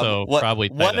 So probably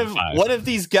one of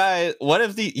these guys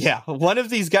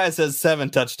has 7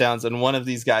 touchdowns and one of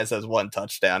these guys has 1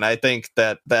 touchdown. I think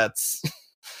that's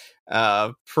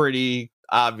pretty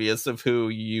obvious of who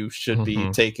you should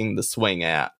be taking the swing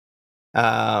at.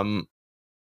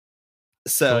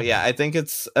 So yeah, I think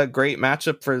it's a great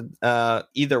matchup for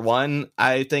either one.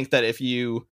 I think that if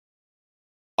you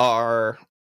are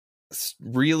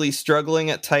really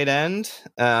struggling at tight end,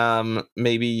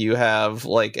 maybe you have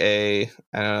like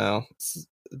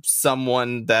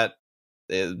someone that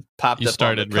popped up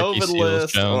on the COVID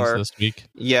list, or this week.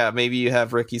 Yeah, maybe you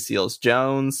have Ricky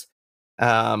Seals-Jones.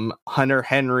 Hunter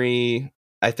Henry,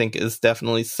 I think, is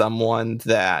definitely someone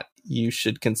that you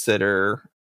should consider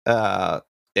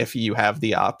if you have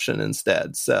the option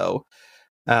instead. So,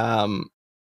 but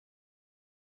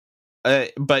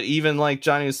even like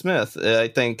Jonnu Smith, I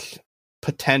think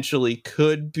potentially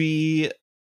could be.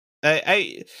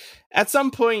 I at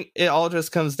some point it all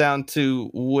just comes down to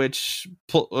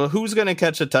who's going to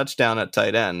catch a touchdown at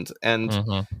tight end,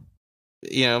 and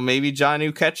maybe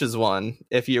Jonnu catches one.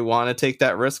 If you want to take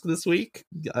that risk this week,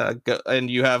 go,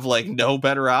 and you have like no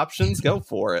better options, go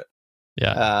for it.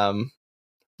 Yeah.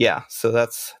 So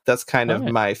that's kind of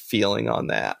my feeling on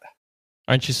that.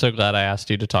 Aren't you so glad I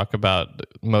asked you to talk about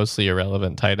mostly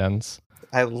irrelevant tight ends?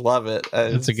 I love it.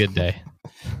 It's a good day.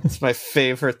 It's my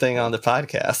favorite thing on the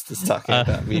podcast is talking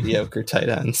about mediocre tight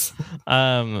ends.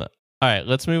 All right,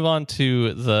 let's move on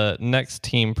to the next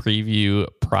team preview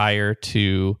prior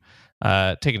to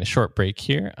taking a short break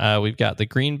here. We've got the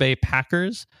Green Bay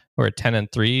Packers, who are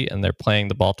 10-3, and they're playing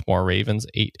the Baltimore Ravens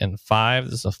 8-5.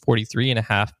 This is a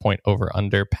 43.5 point over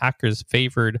under. Packers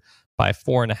favored by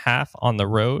 4.5 on the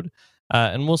road.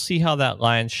 And we'll see how that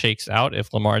line shakes out.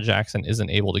 If Lamar Jackson isn't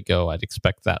able to go, I'd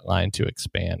expect that line to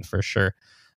expand for sure.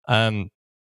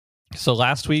 So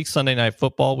last week, Sunday Night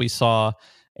Football, we saw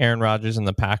Aaron Rodgers and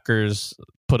the Packers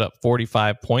put up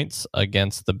 45 points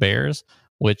against the Bears,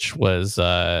 which was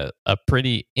a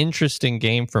pretty interesting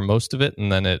game for most of it,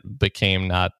 and then it became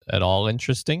not at all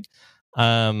interesting.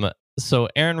 So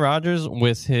Aaron Rodgers,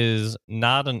 with his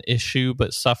not an issue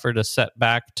but suffered a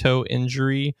setback toe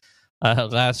injury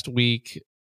last week,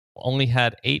 only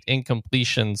had 8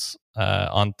 incompletions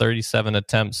on 37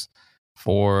 attempts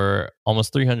for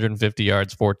almost 350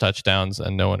 yards, 4 touchdowns,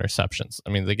 and no interceptions. I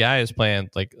mean, the guy is playing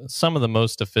like some of the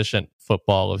most efficient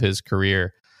football of his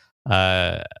career,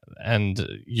 and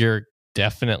you're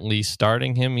definitely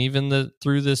starting him even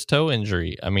through this toe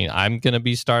injury. I mean, I'm going to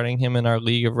be starting him in our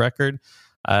league of record.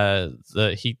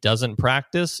 He doesn't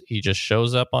practice. He just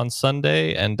shows up on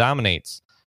Sunday and dominates.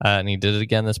 And he did it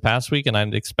again this past week, and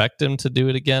I'd expect him to do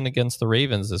it again against the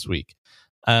Ravens this week.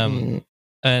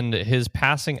 And his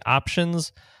passing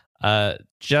options,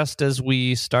 just as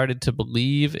we started to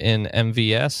believe in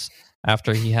MVS,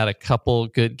 after he had a couple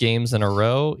good games in a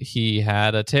row, he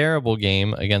had a terrible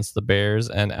game against the Bears,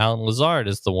 and Allen Lazard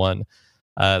is the one,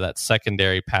 that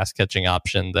secondary pass-catching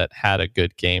option that had a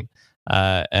good game.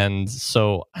 And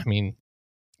so, I mean,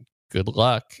 good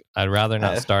luck. I'd rather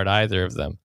not start either of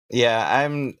them. Yeah,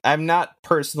 I'm not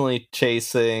personally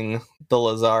chasing the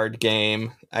Lazard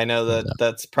game. I know that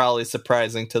that's probably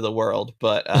surprising to the world,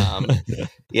 but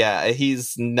yeah,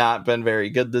 he's not been very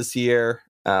good this year.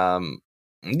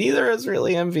 Neither is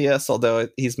really MVS, although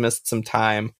he's missed some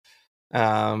time.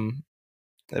 But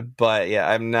yeah,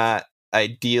 I'm not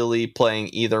ideally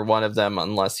playing either one of them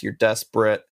unless you're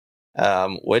desperate,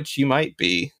 which you might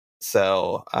be.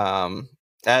 So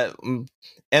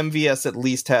MVS at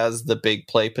least has the big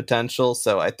play potential,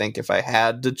 so I think if I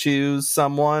had to choose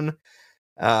someone,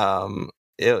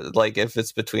 if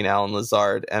it's between Allen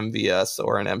Lazard, MVS,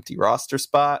 or an empty roster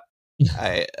spot,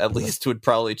 I at least would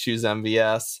probably choose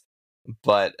MVS,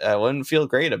 but I wouldn't feel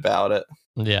great about it.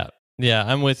 Yeah,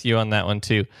 I'm with you on that one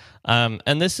too.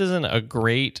 And this isn't a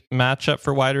great matchup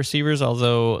for wide receivers,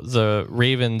 although the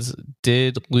Ravens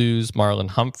did lose Marlon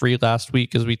Humphrey last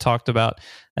week, as we talked about,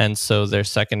 and so their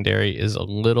secondary is a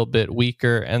little bit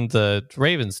weaker, and the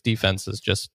Ravens defense is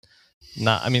just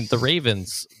not. I mean, the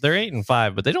Ravens, they're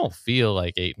 8-5, but they don't feel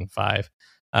like 8-5.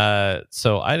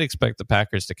 So I'd expect the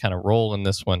Packers to kind of roll in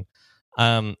this one.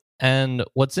 And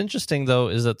what's interesting, though,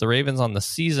 is that the Ravens on the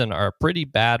season are a pretty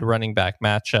bad running back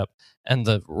matchup, and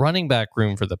the running back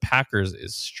room for the Packers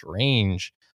is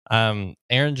strange.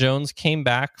 Aaron Jones came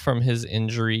back from his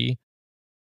injury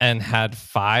and had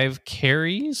 5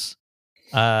 carries,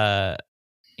 8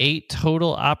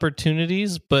 total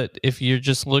opportunities, but if you're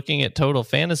just looking at total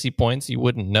fantasy points, you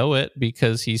wouldn't know it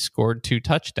because he scored 2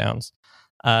 touchdowns.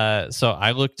 So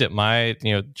I looked at my,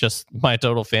 just my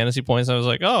total fantasy points. And I was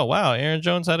like, oh, wow, Aaron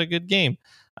Jones had a good game.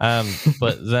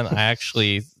 But then I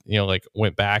actually,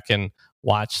 went back and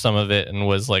watched some of it and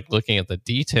was looking at the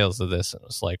details of this. And it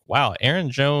was like, wow, Aaron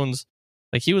Jones,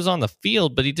 he was on the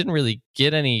field, but he didn't really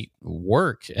get any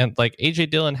work. And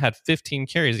AJ Dillon had 15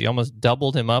 carries. He almost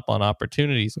doubled him up on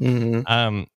opportunities.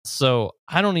 Mm-hmm. So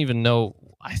I don't even know.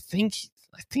 I think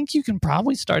you can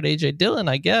probably start AJ Dillon,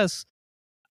 I guess.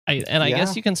 I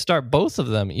guess you can start both of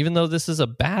them, even though this is a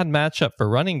bad matchup for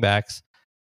running backs.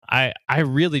 I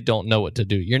really don't know what to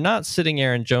do. You're not sitting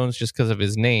Aaron Jones just because of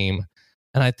his name,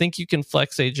 and I think you can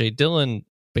flex AJ Dillon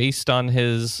based on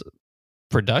his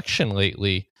production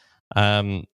lately,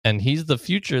 and he's the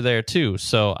future there too.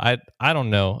 So I don't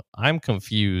know. I'm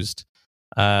confused,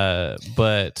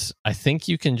 but I think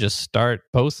you can just start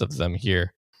both of them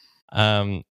here.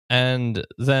 And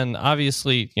then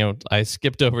obviously, I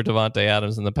skipped over Davante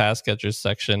Adams in the pass catchers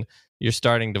section. You're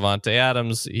starting Davante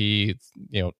Adams. He,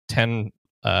 10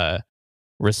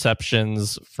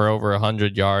 receptions for over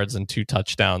 100 yards and 2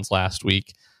 touchdowns last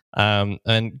week.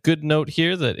 And good note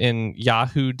here that in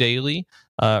Yahoo Daily,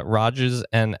 Rodgers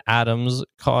and Adams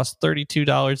cost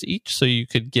 $32 each, so you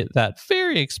could get that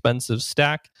very expensive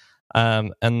stack.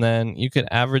 And then you could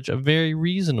average a very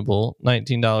reasonable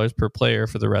 $19 per player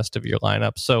for the rest of your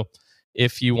lineup. So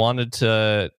if you wanted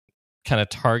to kind of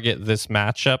target this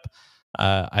matchup,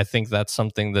 I think that's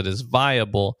something that is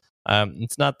viable.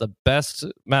 It's not the best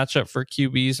matchup for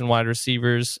QBs and wide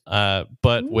receivers,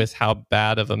 but with how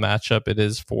bad of a matchup it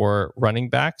is for running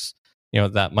backs,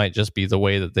 that might just be the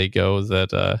way that they go,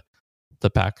 that the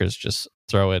Packers just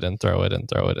throw it and throw it and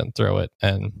throw it and throw it,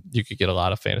 and you could get a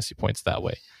lot of fantasy points that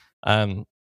way.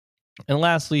 And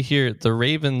lastly here, the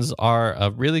Ravens are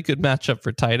a really good matchup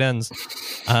for tight ends.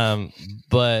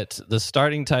 But the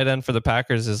starting tight end for the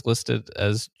Packers is listed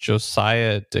as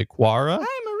Josiah DeGuara. I'm a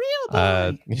real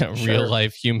boy. Sure. Real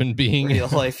life human being. Real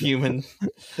life human.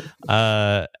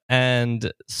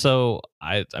 And so,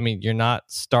 I mean, you're not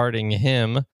starting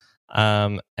him.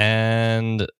 And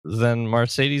then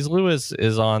Mercedes Lewis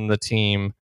is on the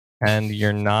team, and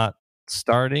you're not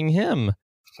starting him.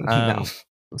 No.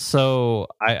 So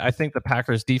I think the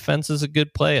Packers defense is a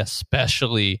good play,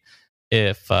 especially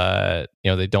if they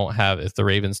don't have, if the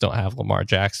Ravens don't have Lamar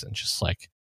Jackson, just like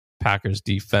Packers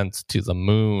defense to the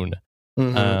moon.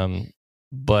 Mm-hmm.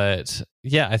 But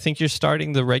yeah, I think you're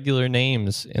starting the regular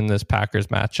names in this Packers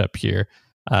matchup here.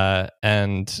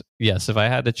 And yes, if I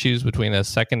had to choose between a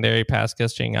secondary pass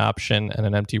catching option and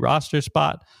an empty roster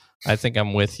spot, I think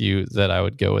I'm with you that I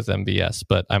would go with MVS,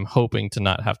 but I'm hoping to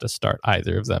not have to start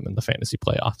either of them in the fantasy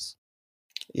playoffs.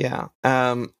 Yeah.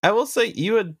 I will say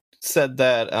you had said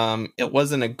that it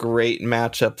wasn't a great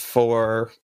matchup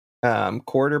for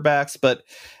quarterbacks, but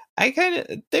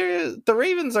the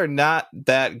Ravens are not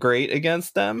that great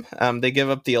against them. They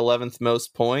give up the 11th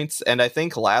most points, and I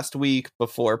think last week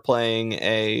before playing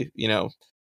a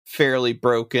fairly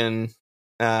broken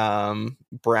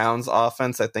Browns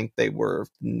offense, I think they were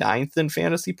 9th in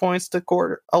fantasy points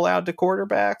allowed to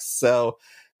quarterbacks. So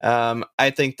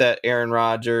I think that Aaron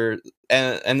Rodgers,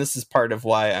 and this is part of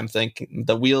why I'm thinking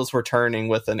the wheels were turning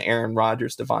with an Aaron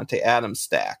Rodgers Davante Adams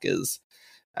stack, is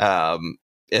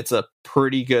it's a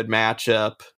pretty good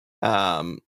matchup.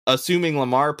 Assuming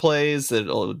Lamar plays,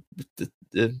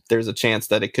 there's a chance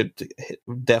that it could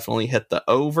definitely hit the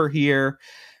over here.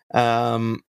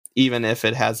 Even if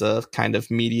it has a kind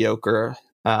of mediocre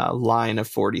line of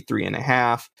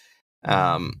 43.5.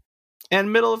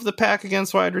 And middle of the pack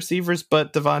against wide receivers,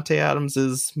 but Davante Adams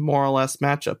is more or less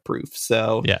matchup proof.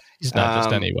 So yeah, he's not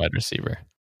just any wide receiver.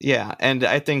 Yeah, and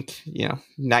I think,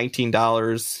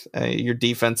 $19, your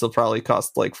defense will probably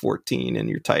cost like 14, and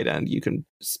your tight end you can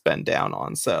spend down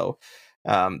on. So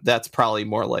that's probably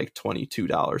more like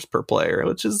 $22 per player,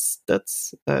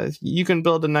 that's you can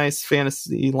build a nice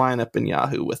fantasy lineup in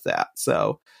Yahoo with that.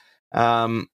 So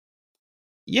so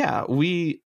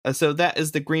that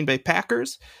is the Green Bay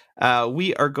Packers.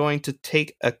 We are going to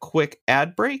take a quick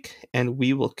ad break, and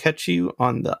we will catch you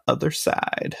on the other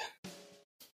side.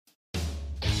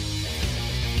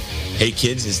 Hey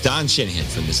kids, it's Don Shanahan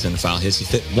from the Cinephile Hissy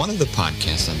Fit, one of the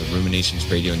podcasts on the Ruminations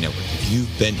Radio Network. If you've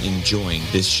been enjoying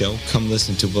this show, come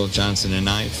listen to Will Johnson and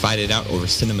I fight it out over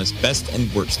cinema's best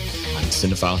and worst on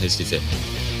Cinephile Hissy Fit.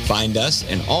 Find us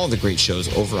and all the great shows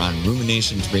over on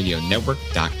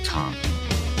RuminationsRadioNetwork.com.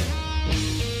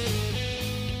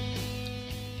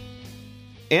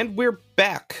 And we're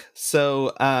back.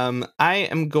 So I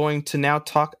am going to now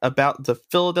talk about the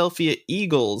Philadelphia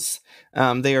Eagles.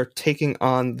 They are taking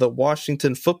on the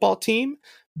Washington Football Team.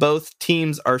 Both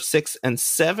teams are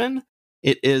 6-7.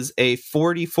 It is a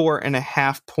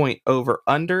 44.5 point over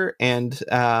under, and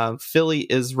Philly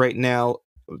is right now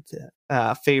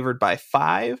favored by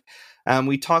 5.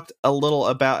 We talked a little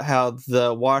about how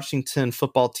the Washington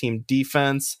Football Team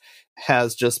defense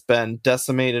has just been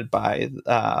decimated by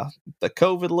the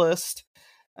COVID list.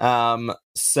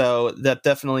 So that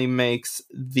definitely makes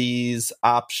these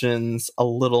options a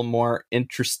little more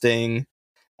interesting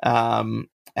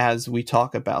as we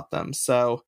talk about them.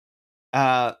 So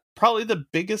probably the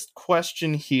biggest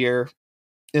question here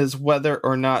is whether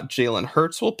or not Jalen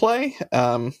Hurts will play.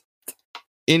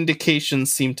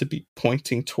 Indications seem to be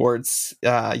pointing towards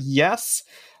yes,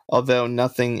 although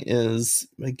nothing is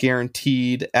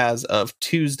guaranteed as of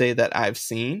Tuesday that I've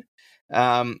seen.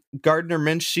 Gardner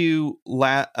Minshew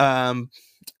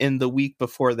in the week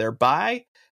before their bye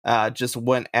just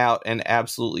went out and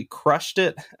absolutely crushed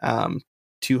it.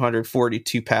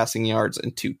 242 passing yards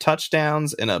and 2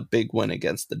 touchdowns in a big win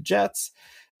against the Jets.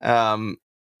 Had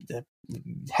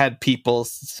people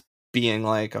being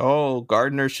like, oh,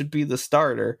 Gardner should be the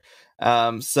starter.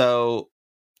 So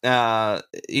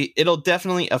it'll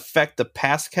definitely affect the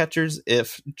pass catchers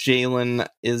if Jalen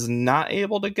is not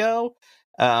able to go.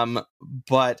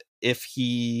 But if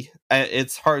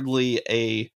it's hardly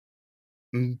a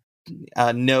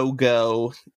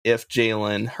no-go if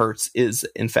Jalen Hurts is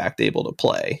in fact able to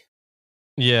play.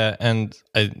 Yeah, and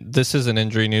this is an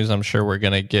injury news. I'm sure we're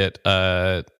going to get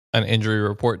an injury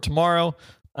report tomorrow.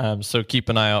 So keep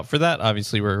an eye out for that.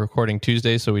 Obviously, we're recording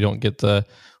Tuesday, so we don't get the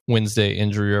Wednesday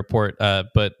injury report.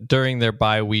 But during their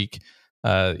bye week,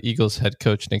 Eagles head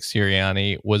coach Nick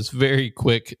Sirianni was very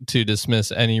quick to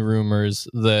dismiss any rumors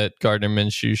that Gardner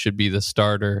Minshew should be the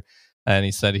starter. And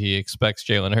he said he expects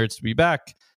Jalen Hurts to be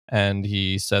back and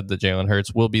he said that Jalen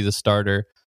Hurts will be the starter.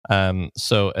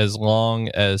 So as long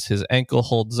as his ankle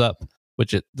holds up,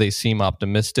 which they seem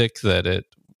optimistic that it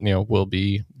will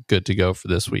be good to go for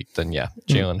this week, then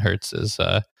Jalen Hurts is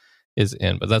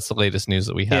in. But that's the latest news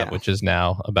that we have, which is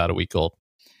now about a week old.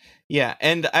 Yeah,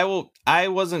 and I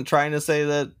wasn't trying to say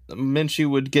that Minshew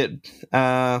would get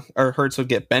or Hurts would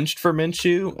get benched for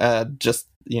Minshew. Just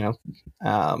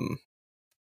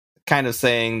kind of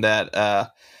saying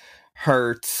that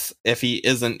Hurts, if he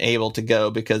isn't able to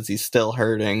go because he's still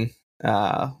hurting,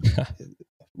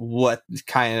 what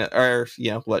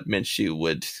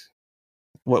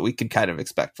we could kind of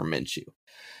expect from Minshew.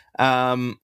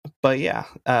 But yeah,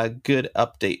 a good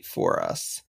update for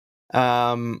us.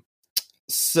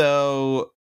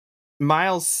 So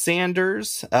Miles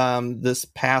Sanders, this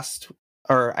past,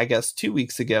 or I guess 2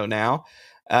 weeks ago now,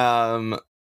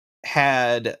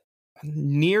 had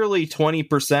nearly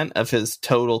 20% of his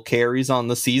total carries on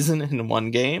the season in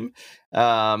one game.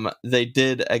 They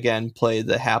did again play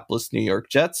the hapless New York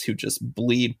Jets, who just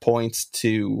bleed points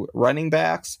to running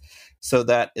backs. So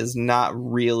that is not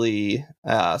really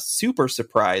super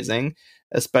surprising,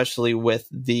 especially with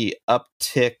the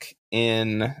uptick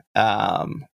in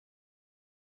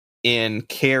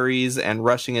carries and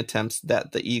rushing attempts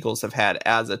that the Eagles have had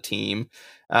as a team.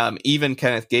 Even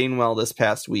Kenneth Gainwell this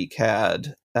past week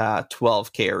had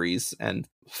 12 carries and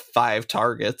 5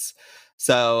 targets.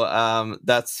 So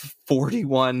that's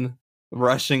 41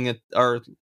 rushing or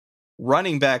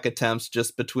running back attempts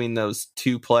just between those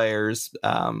two players.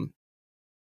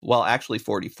 Well, actually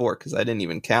 44, because I didn't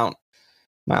even count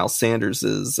Miles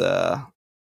Sanders's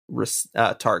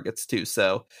targets too.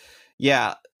 So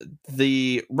yeah,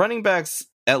 the running backs,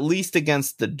 at least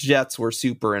against the Jets, were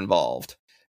super involved.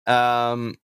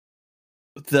 The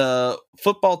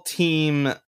football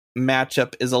team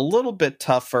matchup is a little bit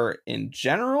tougher in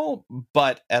general,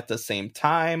 but at the same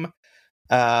time,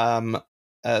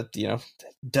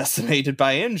 decimated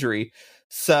by injury.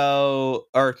 So,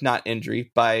 or not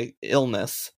injury, by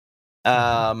illness.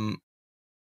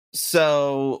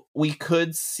 So we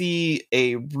could see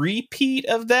a repeat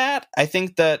of that. I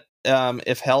think that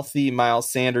if healthy,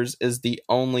 Miles Sanders is the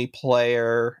only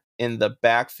player in the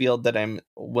backfield that I'm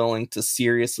willing to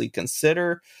seriously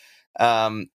consider.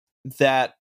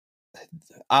 That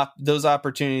those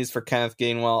opportunities for Kenneth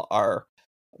Gainwell are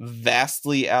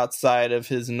vastly outside of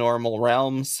his normal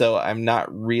realm, so I'm not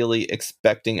really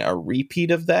expecting a repeat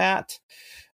of that.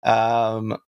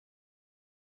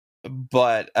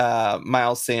 But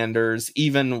Miles Sanders,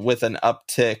 even with an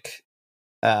uptick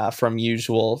from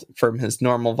his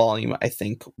normal volume, I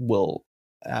think will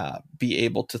be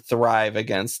able to thrive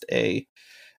against a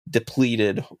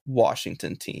depleted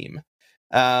Washington team.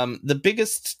 The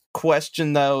biggest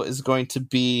question, though, is going to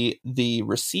be the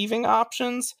receiving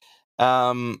options,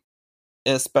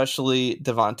 especially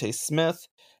Devontae Smith.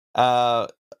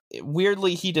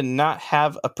 Weirdly, he did not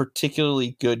have a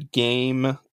particularly good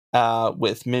game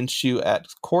with Minshew at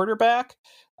quarterback.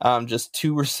 Just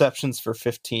 2 receptions for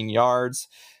 15 yards.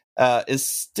 Is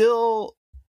still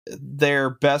their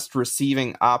best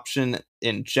receiving option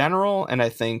in general, and I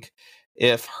think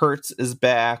if Hurts is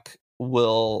back,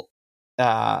 will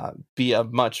be a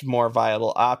much more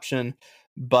viable option,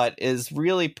 but is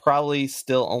really probably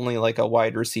still only like a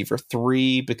wide receiver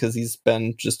 3 because he's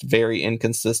been just very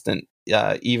inconsistent,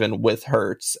 even with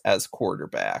Hurts as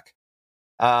quarterback.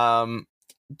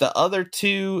 The other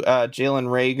two, Jalen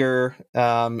Reagor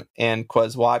and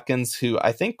Quez Watkins, who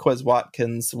I think Quez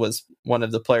Watkins was one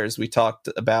of the players we talked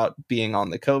about being on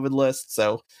the COVID list,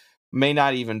 so may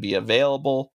not even be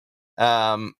available.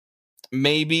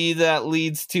 Maybe that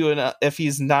leads to if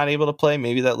he's not able to play,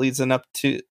 maybe that leads to an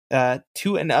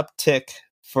uptick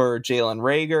for Jalen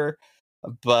Reagor,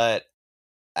 but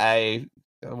I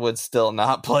would still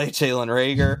not play Jalen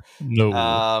Reagor.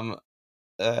 No.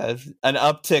 An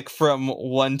uptick from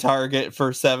 1 target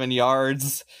for 7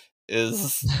 yards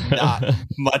is not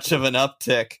much of an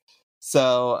uptick.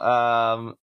 So,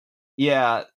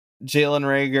 Jalen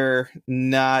Reagor,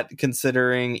 not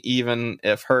considering even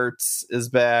if Hurts is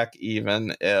back,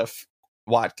 even if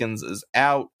Watkins is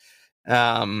out.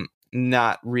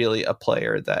 Not really a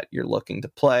player that you're looking to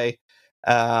play.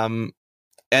 And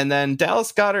then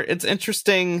Dallas Goedert, it's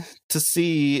interesting to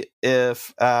see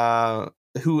if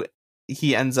who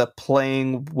he ends up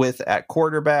playing with at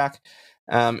quarterback.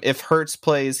 If Hurts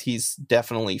plays, he's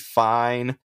definitely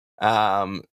fine.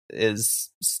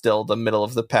 Is still the middle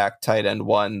of the pack tight end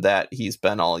 1 that he's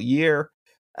been all year.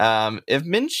 If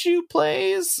Minshew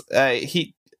plays,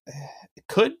 he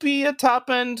could be a top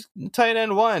end tight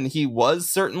end 1. He was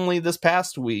certainly this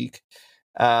past week.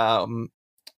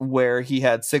 where he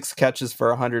had 6 catches for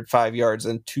 105 yards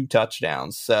and 2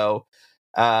 touchdowns. So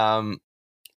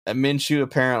Minshew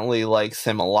apparently likes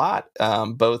him a lot.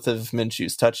 Both of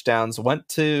Minshew's touchdowns went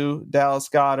to Dallas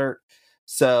Goedert.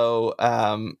 So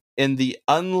in the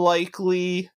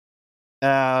unlikely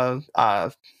chance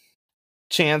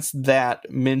that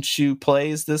Minshew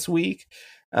plays this week,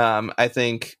 I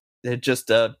think just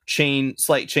a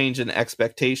slight change in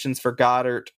expectations for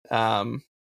Goddard.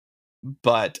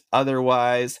 But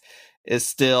otherwise is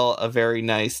still a very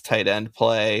nice tight end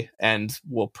play, and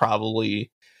will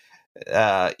probably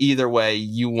either way,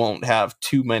 you won't have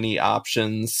too many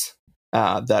options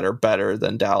that are better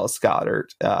than Dallas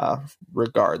Goedert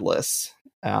regardless.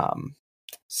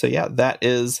 So yeah, that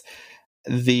is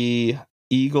the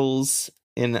Eagles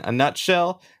in a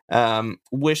nutshell.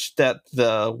 Wish that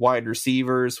the wide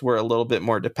receivers were a little bit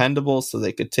more dependable so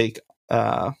they could take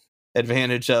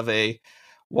advantage of a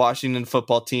Washington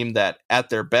football team that at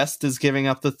their best is giving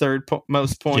up the third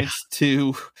most points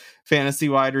to fantasy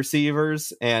wide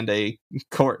receivers, and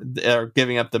are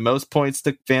giving up the most points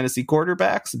to fantasy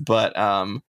quarterbacks. But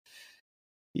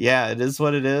yeah, it is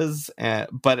what it is.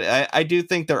 But I do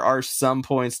think there are some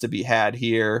points to be had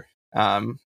here.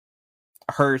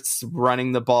 Hurts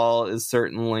running the ball is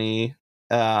certainly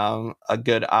a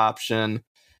good option.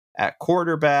 At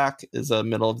quarterback is a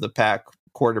middle of the pack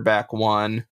quarterback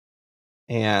one.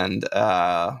 And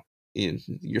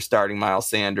you're starting Miles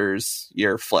Sanders,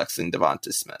 you're flexing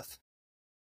Devonta Smith.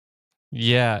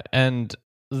 Yeah, and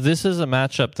this is a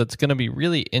matchup that's going to be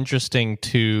really interesting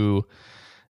to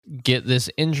get this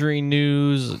injury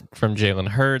news from Jalen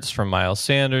Hurts, from Miles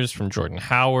Sanders, from Jordan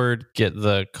Howard, get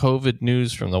the COVID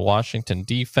news from the Washington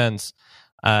defense.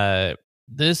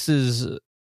 This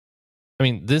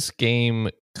game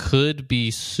could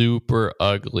be super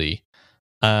ugly.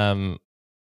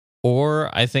 Or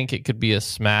I think it could be a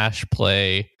smash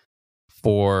play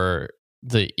for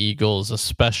the Eagles,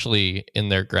 especially in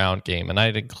their ground game. And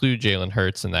I'd include Jalen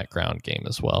Hurts in that ground game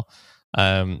as well.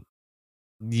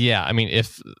 Yeah, I mean,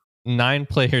 if 9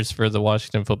 players for the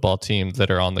Washington football team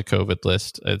that are on the COVID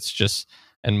list,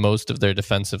 and most of their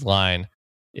defensive line,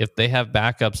 if they have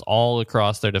backups all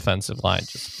across their defensive line,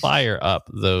 just fire up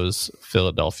those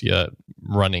Philadelphia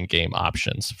running game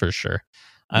options for sure.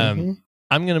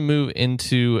 I'm going to move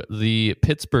into the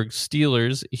Pittsburgh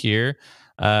Steelers here,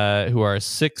 who are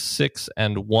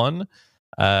 6-6-1.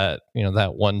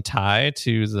 That one tie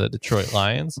to the Detroit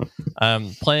Lions,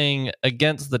 playing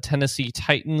against the Tennessee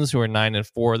Titans, who are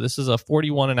 9-4. This is a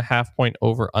 41.5 point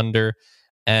over under,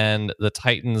 and the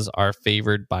Titans are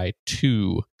favored by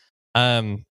 2.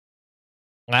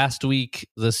 Last week,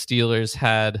 the Steelers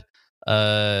had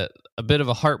a bit of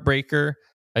a heartbreaker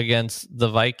against the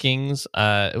Vikings.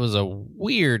 It was a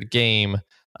weird game,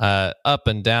 up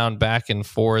and down, back and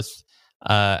forth,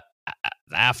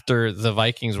 after the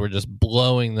Vikings were just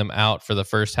blowing them out for the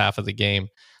first half of the game.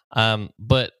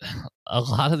 But a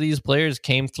lot of these players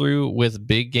came through with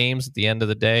big games at the end of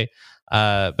the day.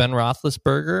 Ben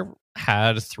Roethlisberger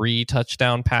had 3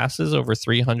 touchdown passes over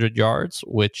 300 yards,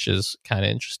 which is kind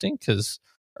of interesting because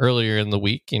earlier in the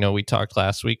week, we talked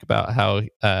last week about how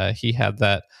he had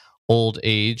that old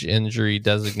age injury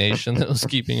designation that was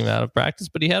keeping him out of practice,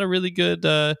 but he had a really good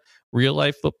real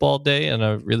life football day and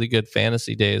a really good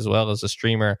fantasy day as well as a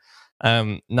streamer.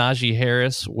 Najee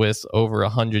Harris with over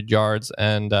 100 yards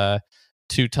and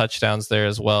 2 touchdowns there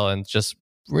as well, and just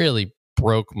really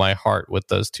broke my heart with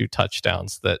those 2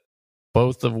 touchdowns, that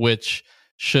both of which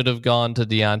should have gone to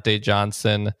Deontay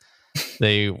Johnson.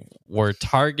 They were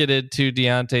targeted to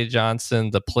Deontay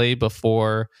Johnson. The play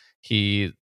before,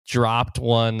 he dropped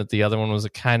one. The other one was a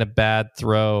kind of bad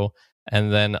throw.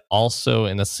 And then also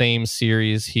in the same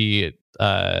series, he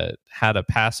had a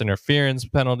pass interference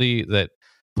penalty that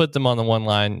put them on the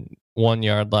 1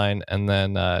 yard line. And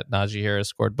then Najee Harris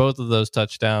scored both of those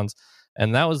touchdowns.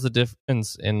 And that was the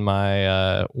difference in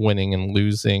my winning and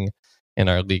losing in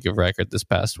our league of record this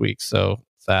past week. So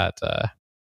that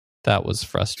was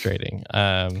frustrating.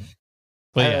 But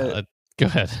yeah, go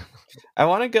ahead. I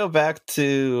want to go back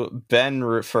to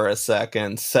Ben for a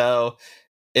second. So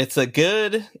it's a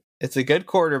good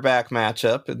quarterback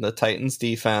matchup in the Titans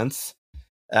defense.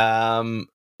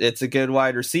 It's a good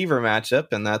wide receiver matchup,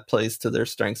 and that plays to their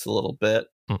strengths a little bit.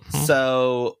 Mm-hmm.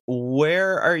 So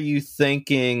where are you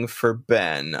thinking for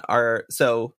Ben?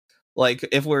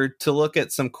 If we're to look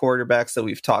at some quarterbacks that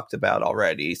we've talked about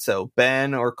already, so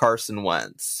Ben or Carson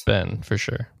Wentz? Ben, for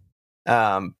sure.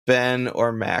 Ben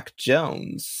or Mac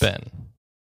Jones? Ben.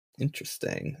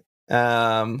 Interesting.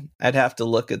 I'd have to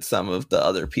look at some of the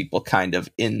other people kind of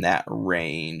in that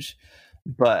range.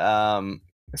 But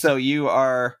so you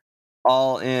are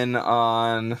all in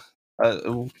on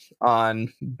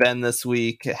Ben this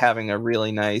week having a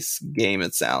really nice game,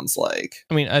 it sounds like.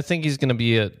 I mean, I think he's going to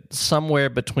be somewhere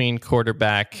between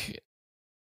quarterback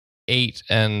 8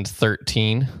 and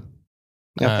 13.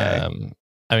 Okay.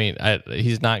 I mean,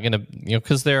 he's not going to,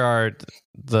 because there are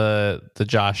the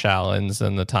Josh Allens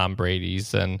and the Tom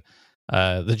Bradys and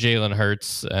the Jalen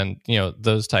Hurts and,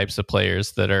 those types of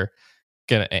players that are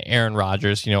going to, Aaron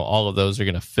Rodgers, all of those are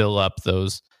going to fill up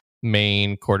those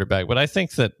main quarterback. But I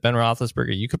think that Ben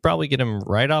Roethlisberger, you could probably get him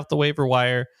right off the waiver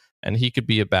wire, and he could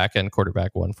be a back end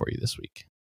quarterback one for you this week.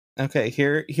 Okay,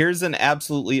 here's an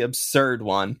absolutely absurd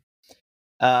one.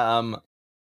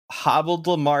 Hobbled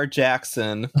Lamar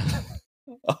Jackson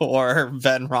or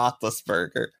Ben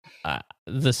Roethlisberger.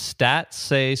 The stats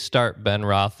say start Ben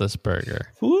Roethlisberger.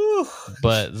 Woo.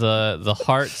 But the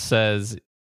heart says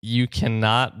you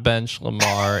cannot bench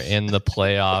Lamar in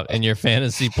your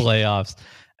fantasy playoffs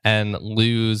and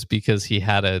lose because he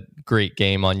had a great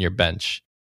game on your bench.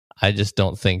 I just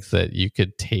don't think that you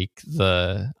could take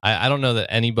I don't know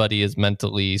that anybody is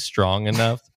mentally strong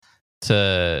enough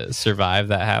to survive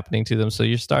that happening to them. So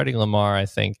you're starting Lamar, I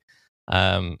think.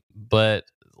 But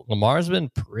Lamar's been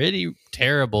pretty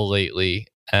terrible lately,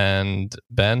 and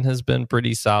Ben has been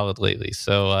pretty solid lately.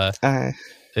 So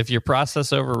if your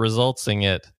process over resultsing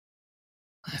it,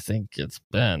 I think it's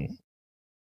Ben.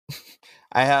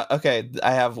 I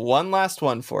have one last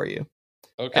one for you.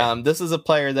 Okay. This is a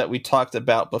player that we talked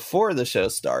about before the show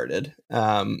started,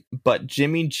 but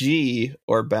Jimmy G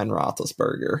or Ben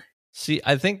Roethlisberger. See,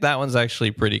 I think that one's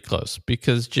actually pretty close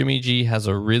because Jimmy G has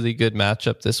a really good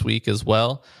matchup this week as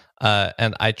well.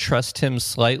 And I trust him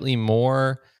slightly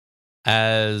more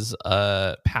as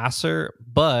a passer,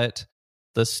 but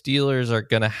the Steelers are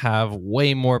going to have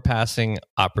way more passing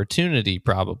opportunity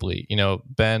probably.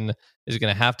 Ben is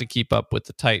going to have to keep up with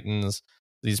the Titans.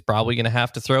 He's probably going to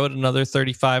have to throw it another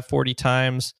 35, 40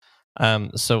 times.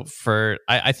 So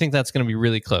I think that's going to be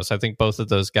really close. I think both of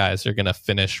those guys are going to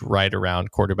finish right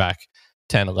around quarterback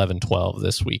 10, 11, 12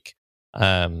 this week.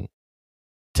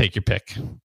 Take your pick.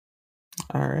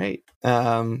 All right.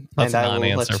 That's a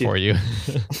non-answer for you.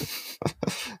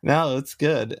 No, it's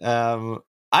good.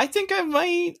 I think I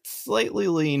might slightly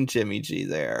lean Jimmy G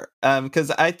there. Because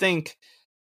I think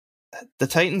the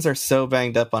Titans are so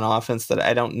banged up on offense that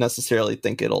I don't necessarily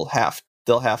think they'll have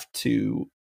to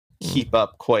keep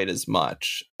up quite as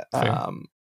much.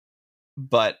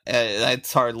 But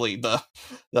it's hardly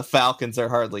the Falcons are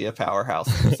hardly a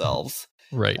powerhouse themselves.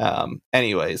 Right.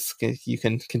 Anyways, you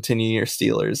can continue your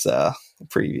Steelers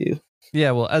preview.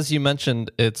 Yeah, well, as you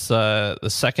mentioned, it's the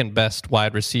second best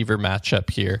wide receiver matchup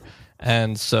here.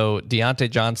 And so Deontay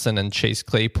Johnson and Chase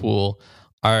Claypool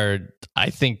are,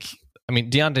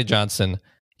 Deontay Johnson,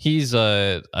 he's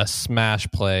a smash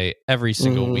play every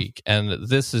single week. And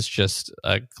this is just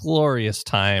a glorious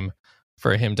time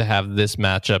for him to have this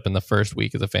matchup in the first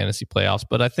week of the fantasy playoffs.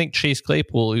 But I think Chase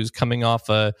Claypool, who's coming off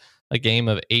a game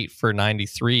of 8 for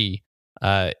 93,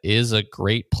 is a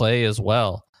great play as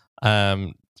well.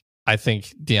 I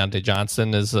think Deontay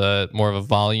Johnson is more of a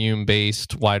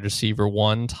volume-based wide receiver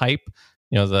one type,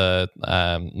 the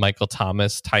Michael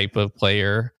Thomas type of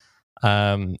player.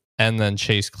 And then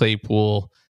Chase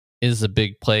Claypool is a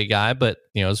big play guy, but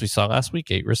as we saw last week,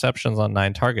 8 receptions on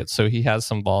 9 targets, so he has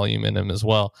some volume in him as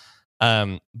well.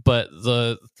 But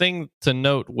the thing to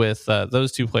note with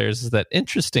those two players is that,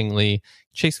 interestingly,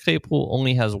 Chase Claypool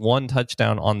only has 1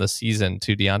 touchdown on the season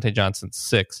to Deontay Johnson's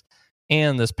 6.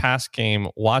 And this past game,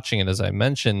 watching it, as I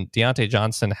mentioned, Deontay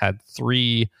Johnson had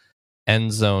 3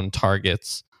 end zone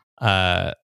targets.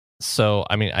 So,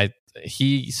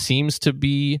 he seems to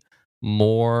be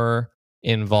more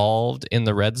involved in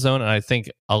the red zone, and I think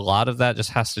a lot of that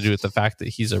just has to do with the fact that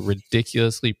he's a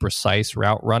ridiculously precise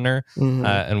route runner.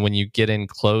 And when you get in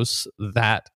close,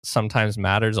 that sometimes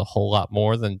matters a whole lot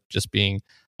more than just being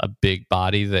a big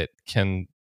body that can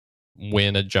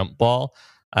win a jump ball.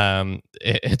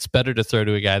 It's better to throw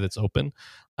to a guy that's open.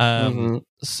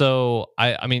 So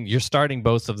you're starting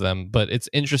both of them, but it's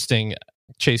interesting.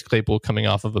 Chase Claypool coming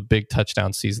off of a big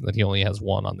touchdown season that he only has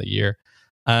 1 on the year.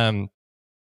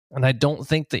 And I don't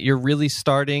think that you're really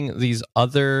starting these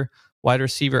other wide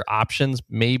receiver options.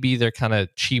 Maybe they're kind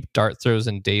of cheap dart throws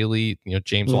in daily.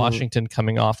 James Washington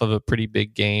coming off of a pretty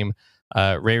big game.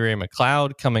 Ray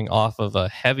McLeod coming off of a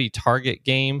heavy target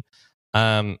game.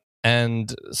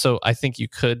 And so I think you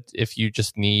could, if you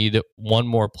just need one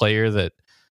more player that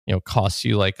costs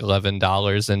you like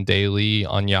 $11 in daily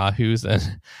on Yahoo,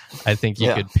 then I think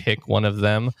you could pick one of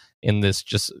them in this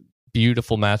just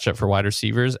beautiful matchup for wide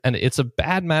receivers. And it's a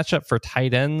bad matchup for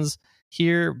tight ends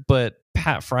here, but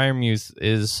Pat Freiermuth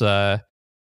is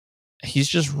he's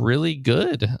just really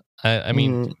good. I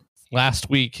mean, last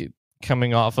week,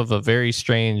 coming off of a very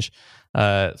strange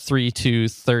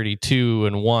 3-2, 32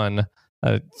 and 1,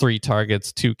 3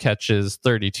 targets, 2 catches,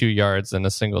 32 yards, and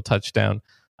a single touchdown.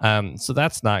 So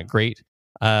that's not great.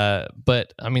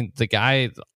 But I mean, the guy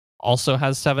also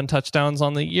has 7 touchdowns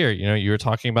on the year. You know, you were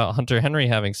talking about Hunter Henry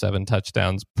having 7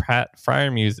 touchdowns. Pat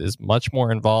Freiermuth is much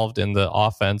more involved in the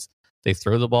offense. They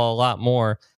throw the ball a lot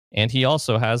more, and he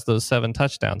also has those 7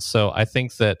 touchdowns. So I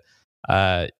think that,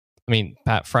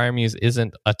 Pat Freiermuth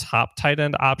isn't a top tight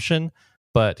end option,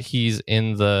 but he's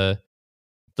in the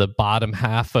bottom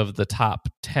half of the top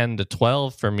 10 to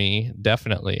 12 for me,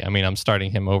 definitely. I mean, I'm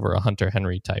starting him over a Hunter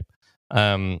Henry type.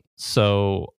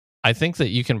 So I think that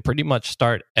you can pretty much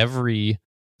start every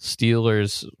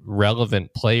Steelers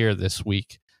relevant player this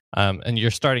week. And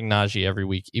you're starting Najee every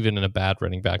week, even in a bad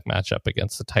running back matchup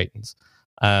against the Titans.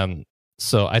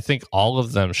 So I think all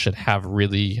of them should have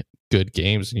really good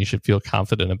games, and you should feel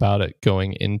confident about it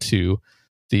going into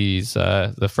these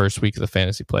the first week of the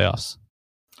fantasy playoffs.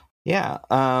 Yeah.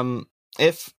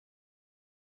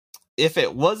 If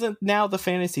it wasn't now the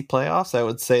fantasy playoffs, I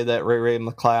would say that Ray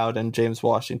McLeod and James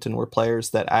Washington were players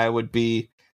that I would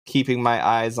be keeping my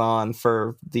eyes on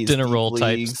for these dinner roll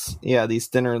leagues. types. Yeah, these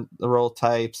dinner roll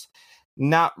types.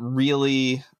 Not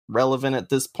really relevant at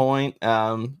this point.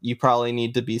 You probably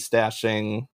need to be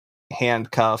stashing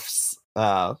handcuffs,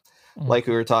 like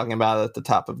we were talking about at the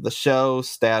top of the show,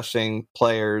 stashing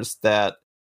players that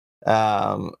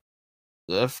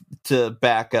to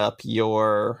back up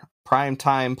your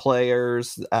primetime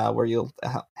players, where you'll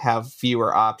have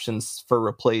fewer options for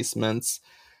replacements,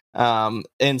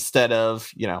 instead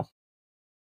of,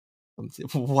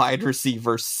 wide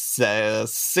receiver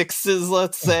sixes,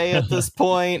 let's say, at this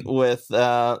point, with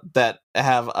that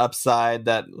have upside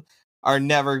that are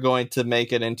never going to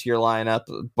make it into your lineup,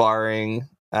 barring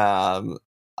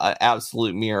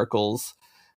absolute miracles.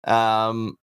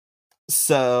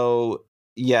 So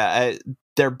yeah,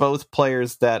 they're both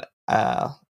players that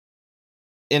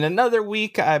in another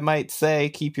week I might say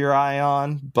keep your eye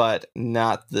on, but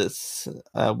not this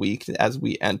week as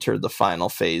we enter the final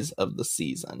phase of the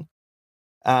season.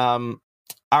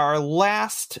 Our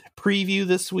last preview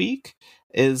this week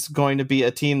is going to be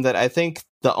a team that I think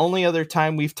the only other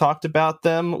time we've talked about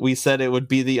them, we said it would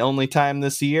be the only time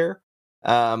this year.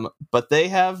 But they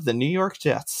have the New York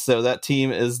Jets. So that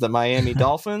team is the Miami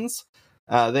Dolphins.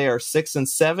 They are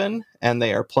 6-7, and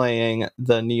they are playing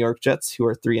the New York Jets, who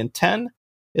are 3-10.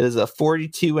 It is a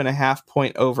 42.5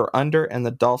 point over under, and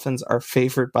the Dolphins are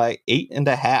favored by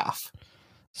 8.5.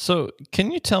 So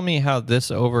can you tell me how this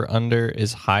over under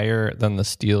is higher than the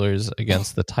Steelers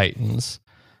against the Titans?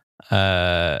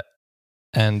 And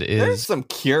there's some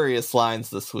curious lines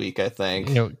this week, I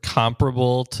think.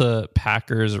 Comparable to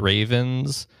Packers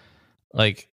Ravens.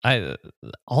 Like,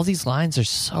 all these lines are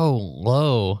so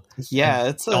low. Yeah,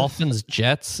 it's Dolphins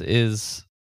Jets is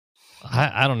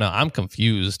I don't know. I'm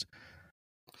confused.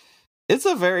 It's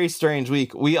a very strange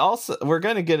week. We're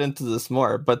going to get into this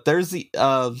more, but there's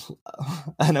an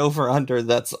over under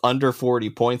that's under 40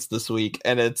 points this week,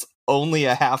 and it's only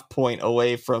a half point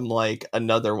away from like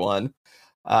another one.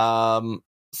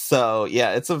 So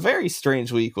yeah, it's a very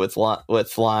strange week with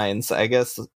lines. I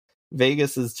guess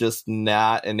Vegas is just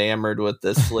not enamored with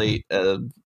this slate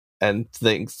and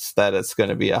thinks that it's going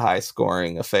to be a high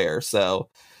scoring affair. So,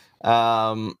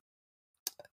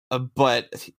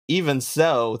 but even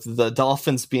so, the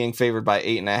Dolphins being favored by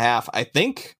 8.5, I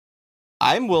think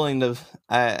I'm willing to.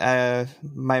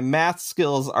 My math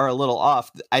skills are a little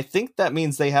off. I think that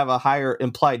means they have a higher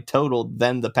implied total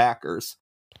than the Packers.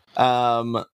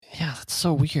 Yeah, that's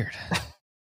so weird.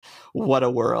 What a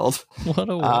world! What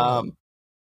a world!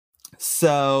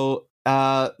 So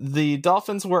the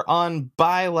Dolphins were on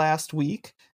bye last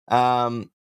week.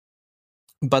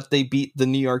 But they beat the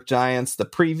New York Giants the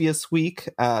previous week,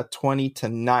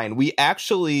 20-9. We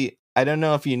actually, I don't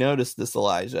know if you noticed this,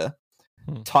 Elijah,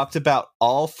 talked about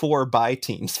all 4 bye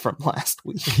teams from last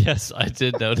week. Yes, I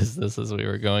did notice this as we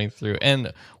were going through.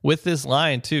 And with this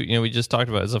line, too, we just talked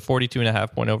about it's a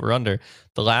 42.5 point over under.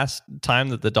 The last time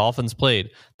that the Dolphins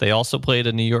played, they also played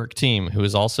a New York team who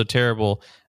was also terrible.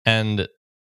 And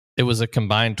it was a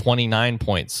combined 29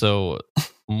 points. So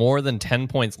more than 10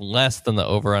 points less than the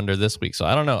over-under this week. So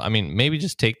I don't know. I mean, maybe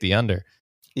just take the under.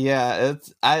 Yeah,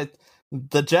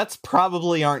 the Jets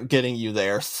probably aren't getting you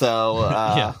there. So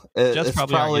yeah, it's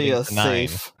probably a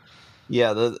safe.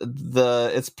 Yeah,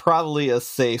 it's probably a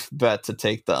safe bet to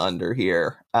take the under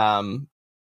here.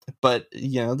 But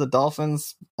the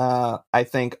Dolphins, I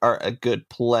think, are a good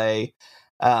play,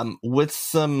 with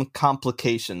some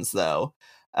complications though.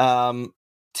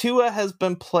 Tua has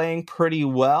been playing pretty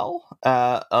well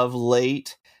of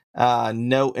late.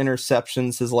 No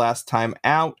interceptions his last time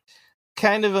out.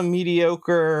 Kind of a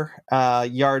mediocre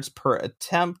yards per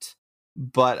attempt,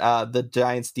 but the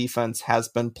Giants defense has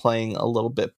been playing a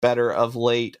little bit better of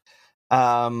late.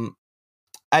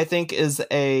 I think is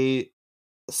a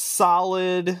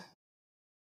solid,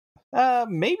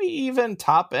 maybe even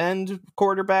top end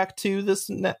quarterback too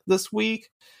this week.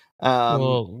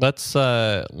 Well, let's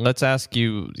ask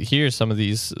you here some of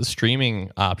these streaming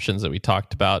options that we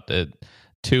talked about: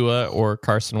 Tua or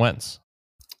Carson Wentz.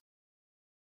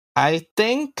 I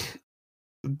think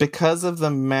because of the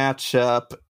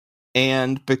matchup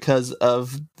and because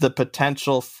of the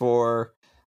potential for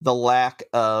the lack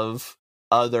of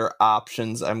other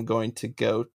options, I'm going to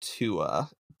go Tua.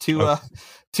 Tua,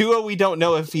 we don't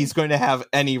know if he's going to have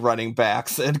any running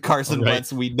backs, and Carson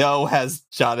Wentz, we know, has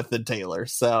Jonathan Taylor.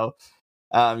 So,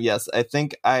 yes, I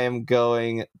think I am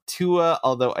going Tua,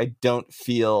 although I don't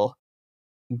feel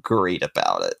great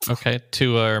about it. Okay,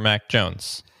 Tua or Mac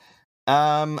Jones?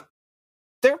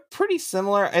 They're pretty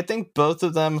similar. I think both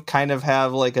of them kind of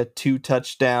have like a 2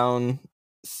 touchdown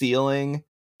ceiling.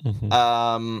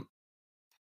 Mm-hmm.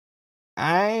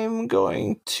 I'm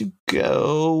going to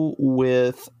go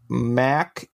with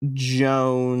Mac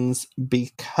Jones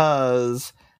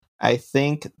because I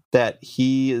think that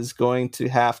he is going to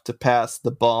have to pass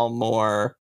the ball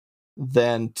more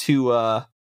than Tua,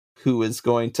 who is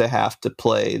going to have to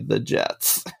play the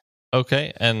Jets.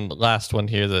 Okay, and last one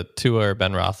here, the Tua or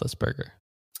Ben Roethlisberger?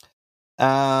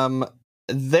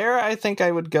 There I think I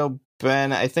would go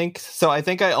Ben. I think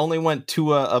I only went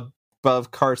Tua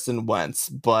above Carson Wentz,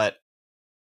 but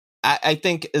I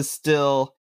think is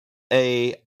still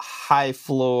a high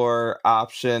floor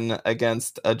option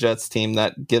against a Jets team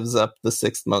that gives up the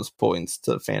 6th most points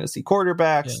to fantasy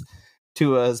quarterbacks. Yeah.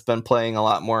 Tua has been playing a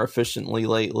lot more efficiently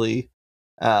lately.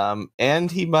 And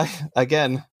he might,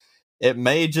 again, it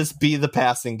may just be the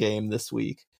passing game this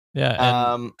week.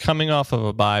 Yeah, and coming off of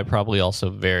a bye, probably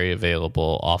also very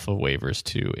available off of waivers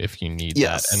too, if you need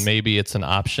that. And maybe it's an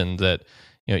option that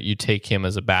you take him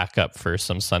as a backup for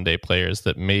some Sunday players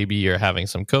that maybe you're having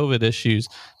some COVID issues.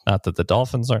 Not that the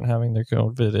Dolphins aren't having their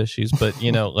COVID issues, but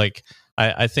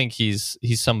I think he's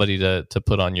somebody to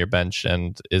put on your bench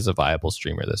and is a viable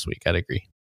streamer this week. I'd agree.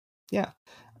 Yeah.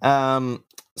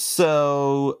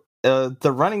 So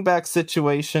the running back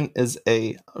situation is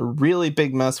a really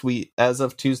big mess. We, as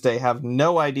of Tuesday, have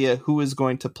no idea who is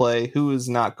going to play, who is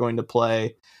not going to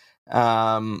play.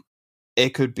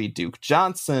 It could be Duke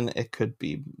Johnson. It could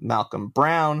be Malcolm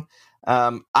Brown.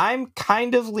 I'm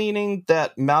kind of leaning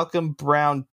that Malcolm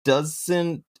Brown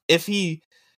doesn't, I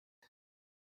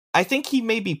think he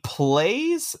maybe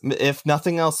plays, if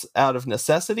nothing else, out of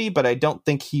necessity, but I don't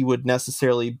think he would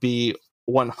necessarily be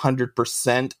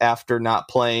 100% after not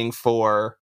playing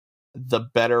for the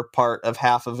better part of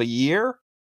half of a year.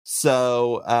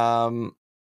 So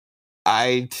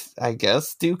I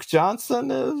guess Duke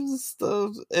Johnson is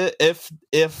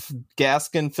if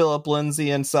Gaskin, Phillip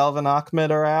Lindsay, and Salvon Ahmed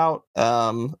are out,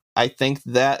 I think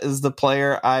that is the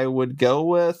player I would go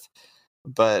with.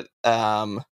 But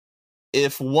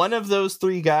if one of those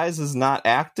 3 guys is not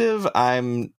active,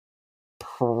 I'm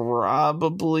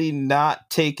probably not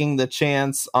taking the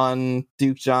chance on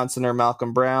Duke Johnson or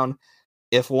Malcolm Brown.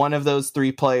 If one of those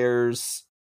 3 players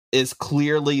is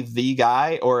clearly the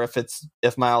guy, or if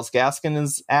Myles Gaskin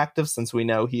is active, since we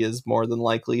know he is more than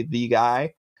likely the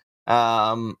guy,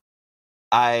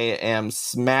 I am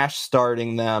smash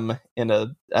starting them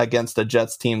against a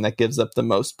Jets team that gives up the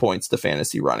most points to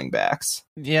fantasy running backs.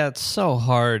 Yeah, it's so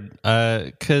hard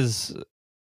because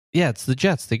it's the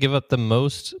Jets. They give up the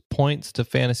most points to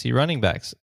fantasy running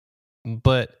backs.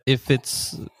 But if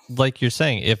it's like you're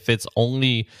saying, if it's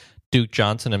only Duke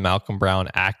Johnson and Malcolm Brown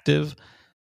active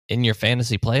in your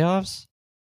fantasy playoffs,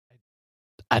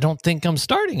 I don't think I'm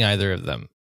starting either of them.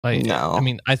 No. I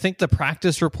mean, I think the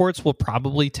practice reports will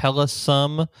probably tell us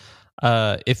some,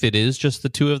 if it is just the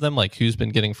 2 of them, like who's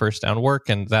been getting first down work,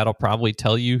 and that'll probably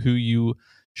tell you who you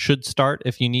should start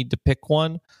if you need to pick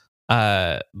one.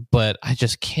 But I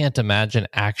just can't imagine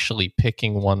actually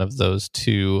picking one of those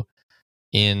 2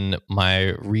 in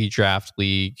my redraft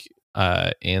league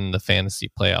in the fantasy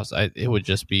playoffs. It would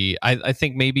just be, I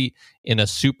think maybe in a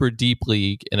super deep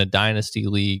league, in a dynasty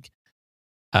league,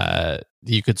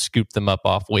 you could scoop them up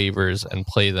off waivers and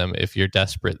play them if you're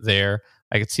desperate there.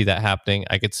 I could see that happening.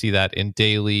 I could see that in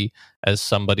daily as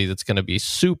somebody that's going to be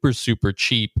super, super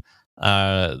cheap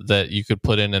that you could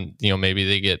put in, and maybe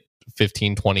they get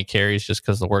 15, 20 carries just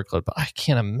because of the workload. But I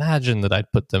can't imagine that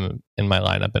I'd put them in my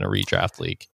lineup in a redraft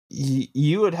league.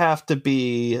 You would have to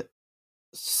be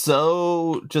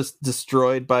so just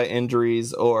destroyed by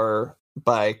injuries or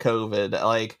by COVID.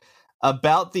 Like,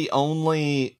 about the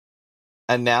only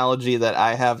analogy that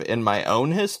I have in my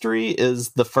own history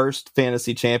is the first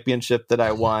fantasy championship that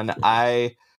I won.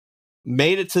 I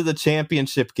made it to the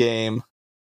championship game,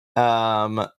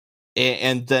 and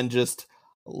then just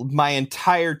my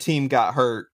entire team got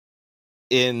hurt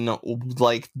in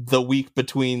like the week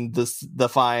between the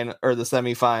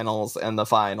semifinals and the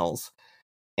finals,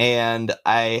 and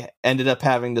I ended up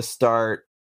having to start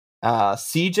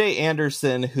CJ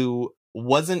Anderson, who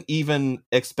wasn't even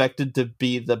expected to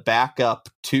be the backup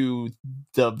to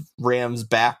the Rams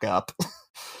backup,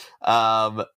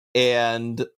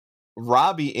 and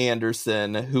Robbie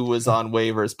Anderson, who was on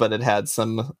waivers but had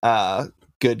some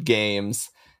good games,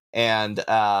 and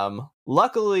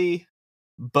luckily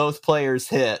both players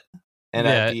hit, and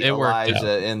I beat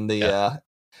Elijah in the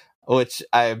which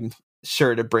I'm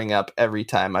sure to bring up every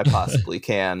time I possibly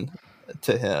can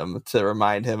to him, to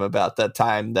remind him about that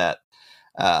time that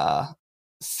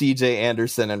CJ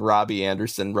Anderson and Robbie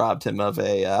Anderson robbed him of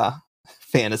a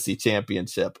fantasy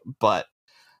championship. But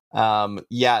outside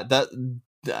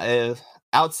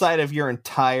of your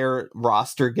entire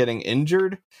roster getting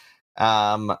injured,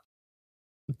 don't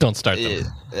start them.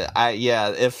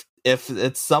 If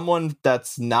it's someone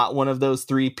that's not one of those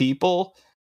three people,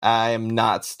 I'm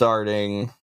not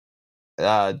starting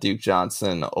Duke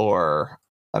Johnson or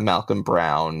Malcolm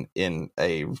Brown in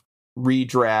a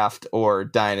redraft or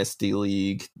dynasty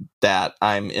league that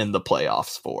I'm in the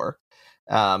playoffs for.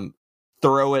 Throw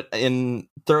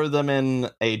them in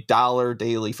a $1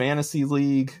 daily fantasy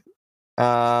league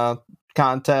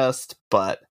contest,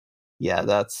 but yeah,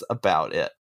 that's about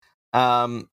it.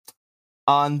 On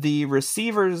the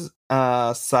receivers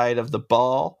side of the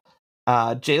ball,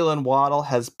 Jalen Waddle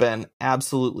has been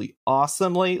absolutely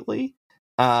awesome lately.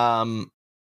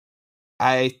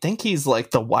 I think he's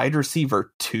like the wide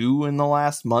receiver 2 in the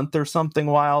last month or something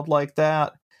wild like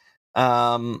that.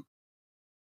 And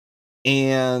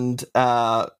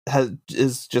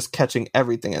is just catching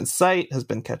everything in sight, has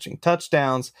been catching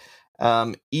touchdowns.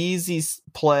 Easy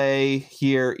play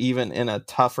here, even in a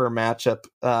tougher matchup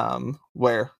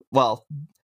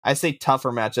I say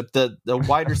tougher matchup. The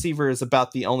wide receiver is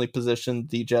about the only position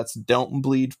the Jets don't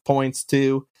bleed points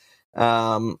to.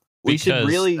 We should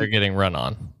really, they're getting run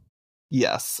on.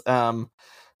 Yes.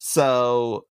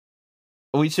 So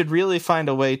we should really find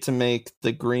a way to make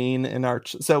the green in our...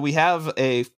 So we have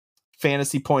a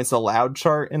fantasy points allowed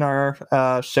chart in our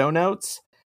show notes,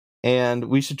 and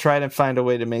we should try to find a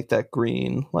way to make that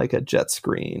green like a Jet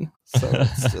screen. So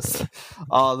it's just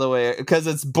all the way, because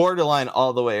it's borderline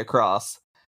all the way across.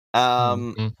 But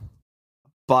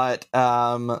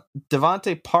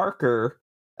Devontae Parker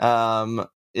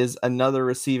is another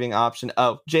receiving option.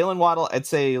 Oh, Jalen Waddle, I'd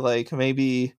say like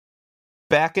maybe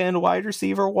back end wide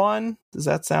receiver 1. Does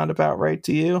that sound about right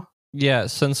to you? Yeah,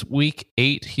 since week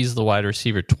 8, he's the wide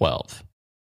receiver 12.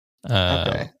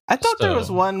 Okay, I thought there was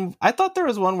one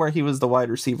where he was the wide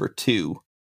receiver 2.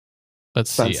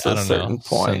 Let's see. I don't know.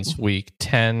 Point. Since week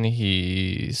 10,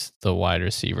 he's the wide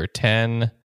receiver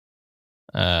 10.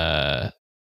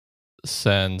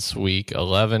 Since week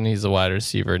 11, he's the wide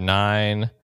receiver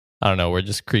 9. I don't know. We're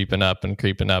just creeping up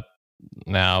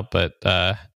now, but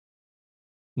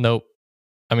nope.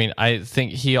 I mean, I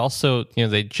think he also,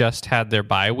 they just had their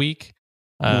bye week.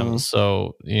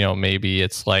 So, maybe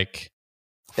it's like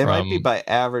it might be by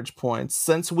average points.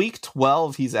 Since week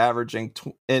 12, he's averaging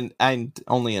and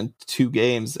only in 2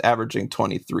 games averaging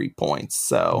 23 points.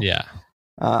 So yeah.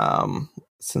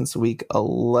 Since week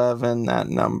 11, that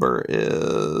number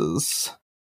is...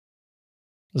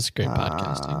 This is great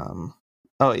podcasting.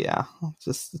 Oh yeah,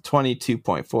 just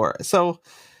 22.4. So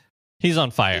he's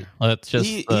on fire. Let's just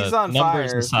he's on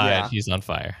numbers fire. Aside, yeah. He's on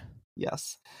fire.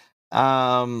 Yes.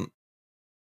 Let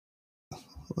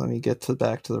me get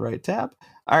back to the right tab.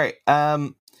 All right.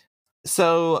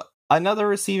 So another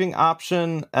receiving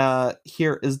option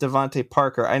here is Devontae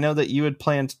Parker. I know that you had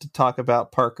planned to talk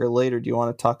about Parker later. Do you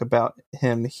want to talk about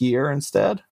him here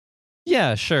instead?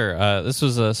 Yeah, sure. This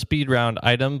was a speed round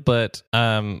item, but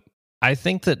I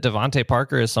think that Devontae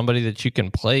Parker is somebody that you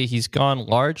can play. He's gone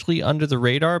largely under the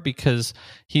radar because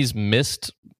he's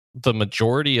missed the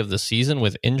majority of the season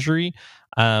with injury.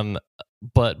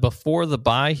 But before the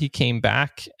bye, he came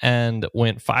back and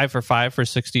went 5 for 5 for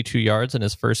 62 yards in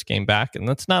his first game back. And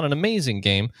that's not an amazing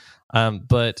game.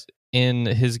 But in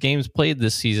his games played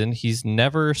this season, he's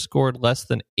never scored less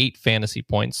than 8 fantasy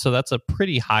points. So that's a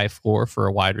pretty high floor for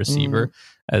a wide receiver,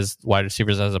 as wide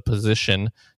receivers as a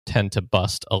position tend to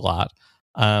bust a lot.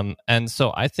 And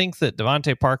so I think that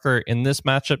Devontae Parker in this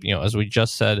matchup, as we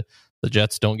just said, The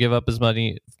Jets don't give up as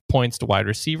many points to wide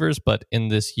receivers, but in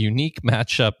this unique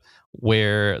matchup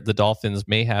where the Dolphins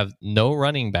may have no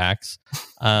running backs,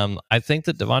 I think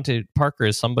that Devontae Parker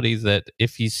is somebody that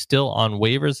if he's still on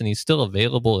waivers and he's still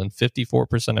available in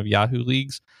 54% of Yahoo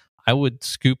leagues, I would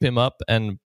scoop him up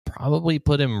and probably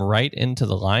put him right into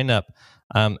the lineup.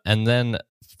 And then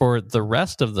for the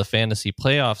rest of the fantasy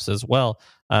playoffs as well,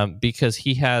 because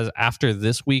he has, after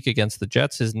this week against the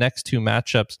Jets, his next two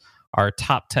matchups are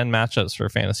top 10 matchups for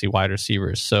fantasy wide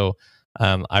receivers. So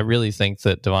I really think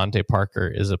that Devontae Parker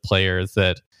is a player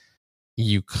that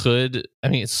you could, I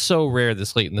mean, it's so rare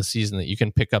this late in the season that you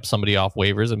can pick up somebody off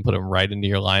waivers and put him right into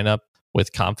your lineup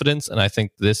with confidence. And I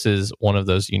think this is one of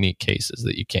those unique cases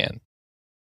that you can.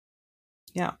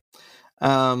 Yeah.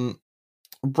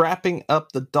 Wrapping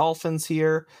up the Dolphins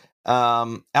here,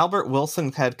 Albert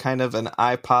Wilson had kind of an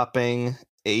eye-popping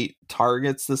 8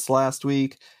 targets this last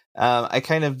week. I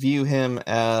kind of view him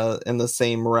in the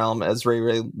same realm as Ray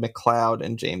McLeod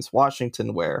and James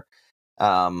Washington, where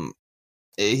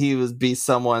he would be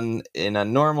someone in a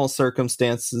normal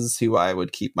circumstances who I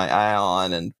would keep my eye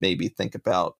on and maybe think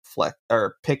about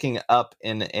picking up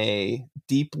in a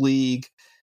deep league,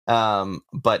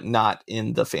 but not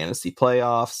in the fantasy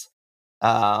playoffs.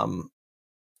 And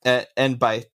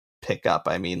by pick up,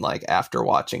 I mean like after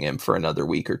watching him for another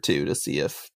week or two to see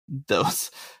if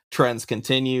those trends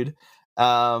continued.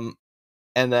 And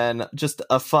then just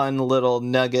a fun little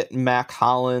nugget, Mac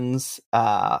Hollins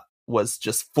was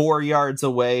just 4 yards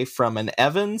away from an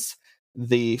Evans,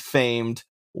 the famed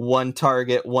 1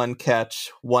 target, 1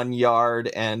 catch, 1 yard,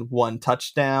 and 1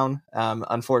 touchdown.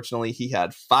 Unfortunately, he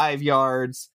had 5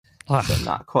 yards, so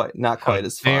not quite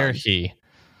as fun. Dare he?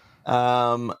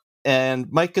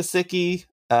 And Mike Gesicki,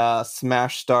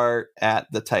 smash start at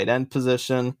the tight end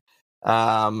position.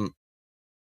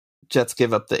 Jets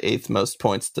give up the 8th most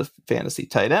points to fantasy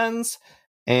tight ends,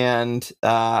 and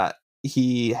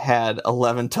he had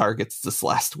 11 targets this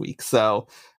last week. So,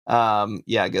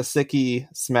 Gesicki,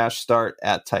 smash start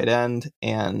at tight end,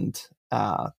 and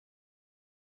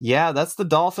that's the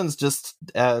Dolphins. Just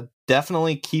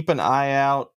definitely keep an eye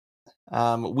out.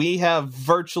 We have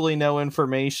virtually no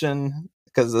information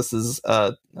because this is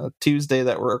a Tuesday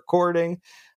that we're recording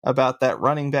about that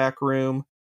running back room.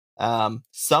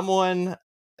 Someone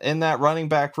in that running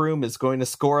back room is going to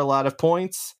score a lot of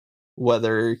points.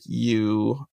 Whether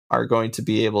you are going to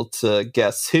be able to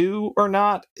guess who or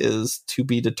not is to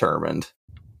be determined.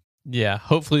 Yeah,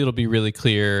 hopefully it'll be really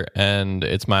clear and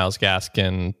it's Myles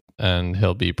Gaskin and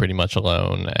he'll be pretty much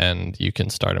alone and you can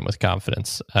start him with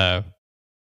confidence. I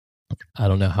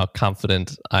don't know how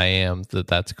confident I am that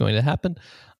that's going to happen.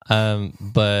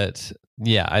 But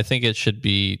yeah, I think it should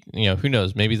be, who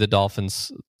knows, maybe the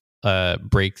Dolphins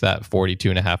break that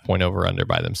 42.5 point over under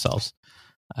by themselves.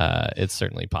 It's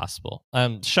certainly possible.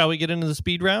 Shall we get into the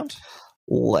speed round?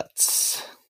 Let's.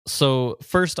 So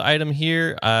first item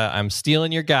here, I'm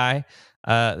stealing your guy.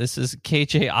 This is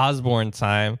KJ Osborne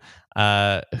time,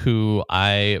 who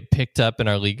I picked up in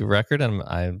our league of record, and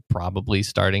I'm probably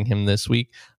starting him this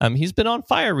week. He's been on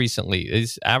fire recently.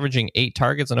 He's averaging 8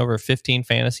 targets and over 15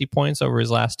 fantasy points over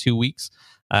his last 2 weeks.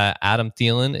 Adam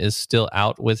Thielen is still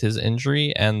out with his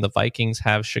injury, and the Vikings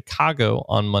have Chicago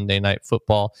on Monday Night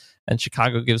Football, and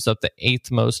Chicago gives up the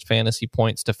 8th most fantasy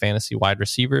points to fantasy wide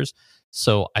receivers.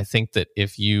 So I think that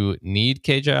if you need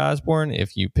KJ Osborne,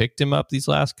 if you picked him up these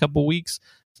last couple weeks,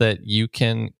 that you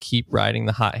can keep riding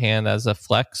the hot hand as a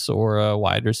flex or a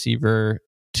wide receiver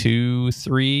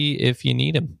 2-3 if you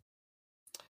need him.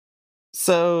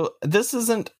 So this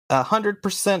isn't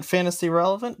 100% fantasy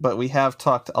relevant, but we have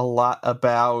talked a lot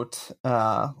about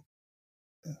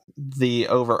the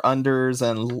over-unders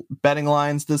and betting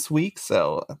lines this week,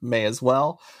 so may as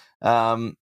well.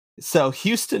 So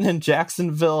Houston and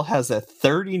Jacksonville has a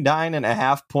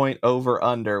 39.5 point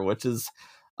over-under, which is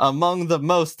among the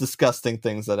most disgusting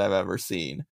things that I've ever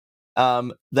seen.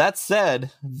 That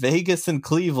said, Vegas and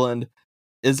Cleveland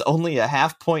is only a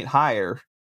half point higher.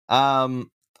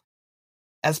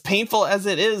 As painful as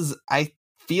it is, I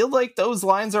feel like those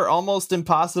lines are almost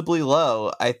impossibly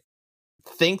low. I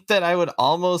think that I would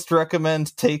almost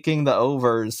recommend taking the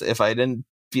overs if I didn't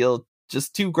feel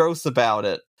just too gross about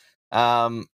it.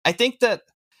 I think that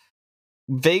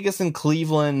Vegas and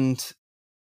Cleveland,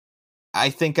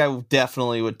 I think I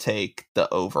definitely would take the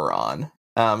over on.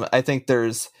 I think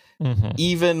there's,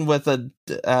 even with a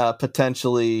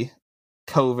potentially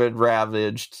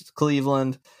COVID-ravaged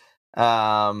Cleveland,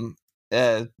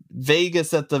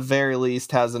 Vegas at the very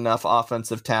least has enough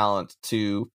offensive talent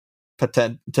to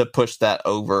push that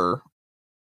over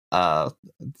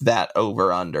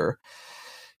under.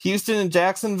 Houston and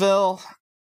Jacksonville,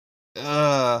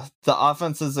 the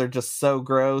offenses are just so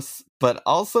gross, but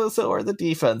also so are the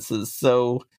defenses.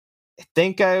 So I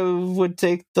think I would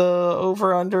take the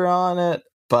over-under on it,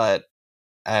 but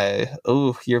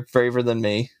you're braver than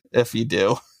me if you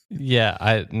do.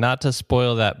 Yeah, not to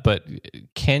spoil that, but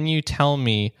can you tell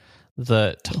me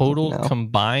the total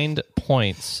combined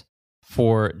points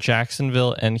for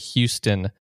Jacksonville and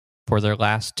Houston for their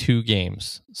last 2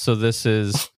 games? So this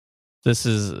is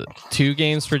 2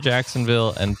 games for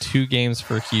Jacksonville and 2 games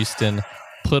for Houston.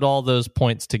 Put all those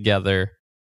points together.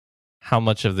 How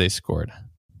much have they scored?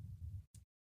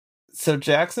 So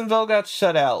Jacksonville got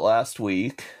shut out last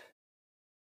week.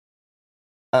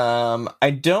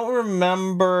 I don't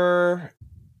remember.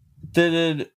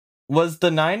 Was the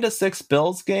 9-6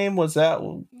 Bills game? Was that?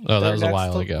 Oh, that was a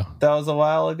while ago. That was a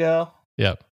while ago.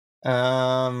 Yep.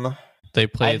 They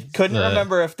played. I couldn't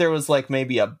remember if there was like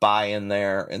maybe a bye in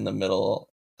there in the middle.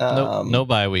 No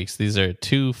bye weeks. These are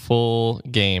 2 full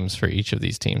games for each of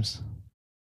these teams.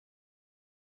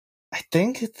 I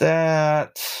think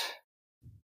that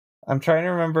I'm trying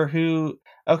to remember who.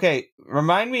 Okay,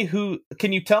 remind me who.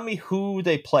 Can you tell me who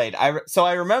they played? I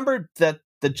remembered that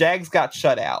the Jags got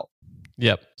shut out.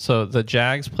 Yep. So the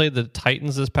Jags played the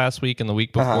Titans this past week, and the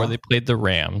week before they played the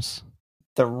Rams.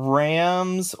 The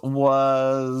Rams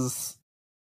was.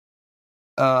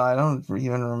 I don't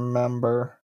even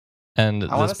remember. And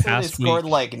I want to say they scored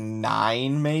like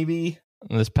 9, maybe.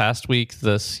 This past week,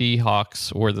 the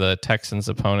Seahawks were the Texans'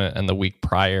 opponent, and the week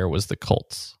prior was the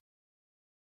Colts.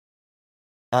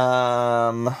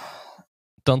 Don't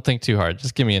think too hard.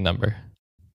 Just give me a number.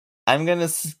 I'm gonna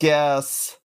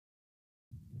guess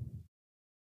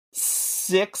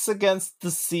 6 against the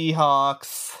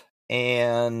Seahawks,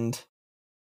 and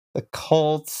the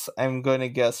Colts. I'm gonna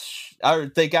guess.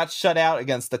 They got shut out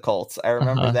against the Colts. I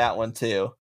remember that one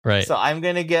too. Right. So I'm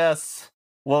gonna guess.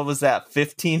 What was that?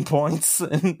 15 points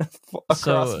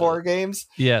across 4 games?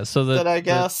 Yeah. So that I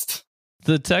guessed.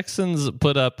 The Texans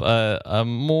put up a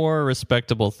more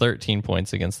respectable 13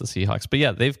 points against the Seahawks. But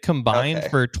yeah, they've combined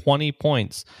for 20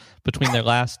 points between their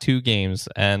last 2 games.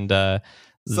 And so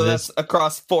that's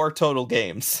across 4 total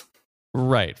games.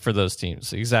 Right, for those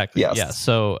teams. Exactly. Yes. Yeah.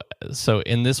 So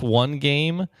in this one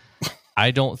game, I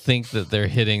don't think that they're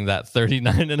hitting that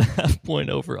 39.5 point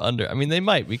over under. I mean, they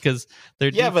might because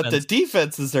their but the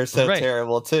defenses are so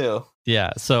terrible too.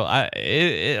 Yeah, so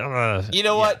you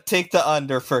know what? Take the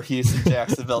under for Houston,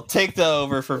 Jacksonville. Take the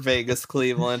over for Vegas,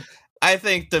 Cleveland. I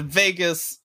think the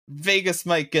Vegas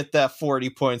might get that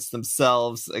 40 points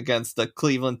themselves against the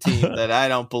Cleveland team that I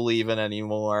don't believe in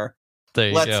anymore.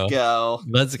 Let's go.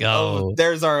 Oh,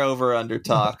 there's our over-under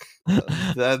talk.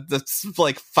 That's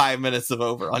like 5 minutes of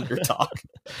over-under talk.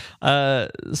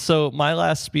 So my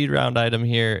last speed round item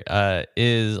here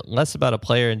is less about a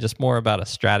player and just more about a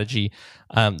strategy.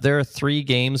 There are 3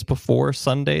 games before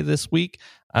Sunday this week.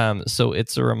 So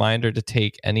it's a reminder to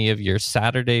take any of your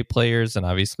Saturday players, and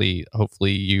obviously,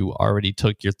 hopefully you already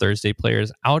took your Thursday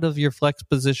players out of your flex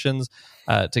positions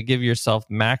to give yourself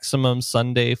maximum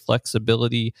Sunday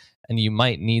flexibility. And you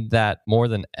might need that more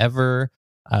than ever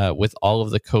with all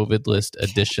of the COVID list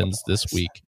additions this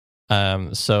week.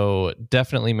 So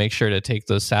definitely make sure to take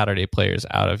those Saturday players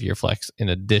out of your flex in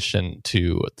addition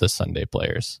to the Sunday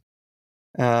players.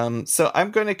 So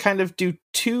I'm going to kind of do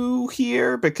 2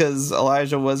 here because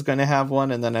Elijah was going to have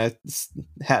one and then I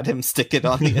had him stick it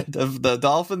on the end of the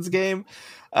Dolphins game.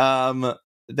 There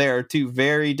are 2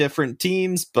 very different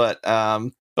teams, but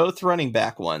both running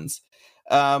back ones.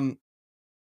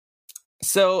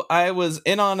 So I was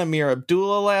in on Amir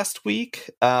Abdullah last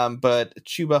week, but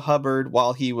Chuba Hubbard,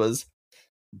 while he was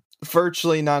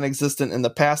virtually non-existent in the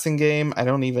passing game, I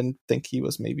don't even think he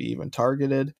was maybe even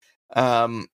targeted.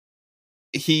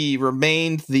 He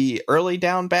remained the early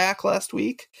down back last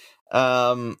week.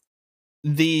 The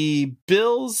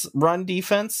Bills' run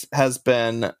defense has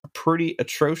been pretty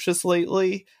atrocious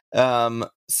lately.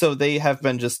 So they have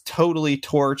been just totally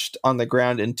torched on the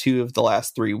ground in 2 of the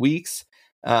last 3 weeks.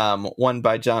 One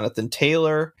by Jonathan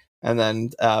Taylor, and then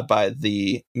by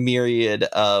the myriad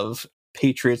of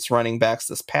Patriots running backs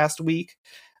this past week.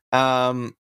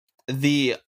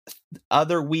 The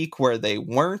other week where they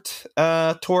weren't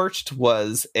torched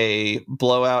was a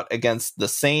blowout against the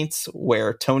Saints,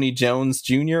 where Tony Jones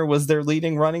Jr. was their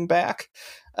leading running back.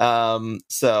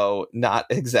 So not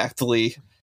exactly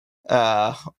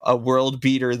a world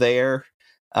beater there.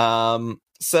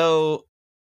 So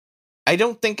I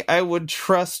don't think I would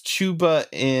trust Chuba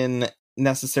in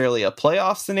necessarily a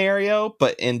playoff scenario,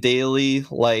 but in daily,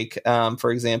 like,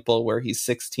 for example, where he's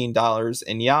 $16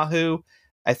 in Yahoo,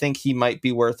 I think he might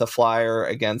be worth a flyer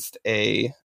against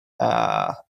a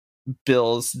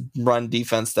Bills run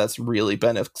defense that's really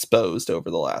been exposed over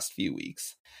the last few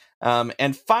weeks.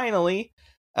 And finally,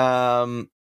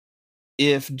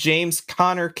 if James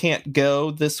Conner can't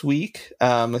go this week,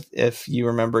 if you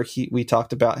remember, we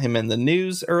talked about him in the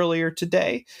news earlier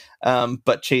today,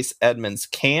 but Chase Edmonds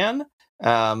can.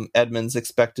 Edmonds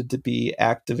expected to be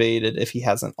activated, if he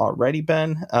hasn't already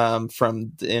been,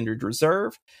 from the injured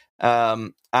reserve.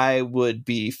 I would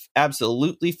be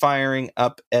absolutely firing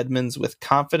up Edmonds with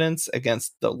confidence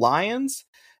against the Lions.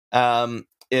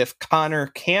 If Conner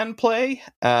can play,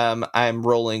 I'm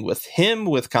rolling with him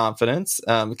with confidence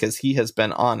because he has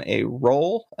been on a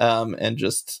roll and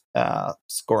just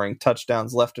scoring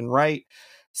touchdowns left and right.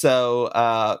 So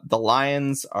the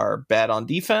Lions are bad on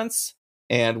defense,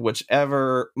 and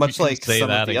whichever, much like some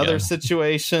of the other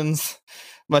situations,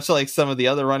 much like some of the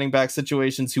other running back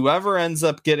situations, whoever ends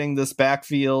up getting this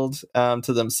backfield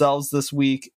to themselves this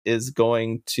week is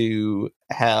going to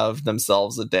have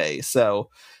themselves a day. So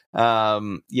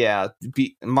monitor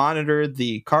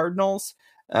the Cardinals,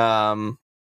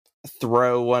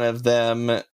 throw one of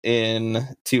them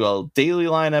into a daily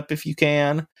lineup if you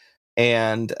can,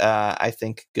 and I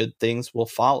think good things will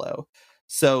follow.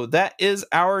 So that is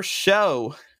our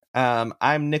show.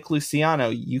 I'm Nick Luciano.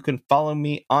 You can follow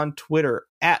me on Twitter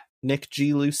at Nick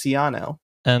G. Luciano.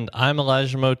 And I'm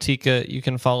Elijah Motika. You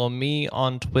can follow me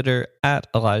on Twitter at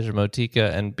Elijah Motika,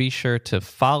 and be sure to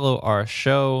follow our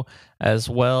show as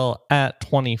well at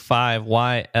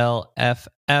 25YLFF,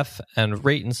 and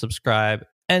rate and subscribe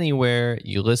anywhere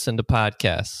you listen to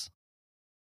podcasts.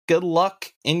 Good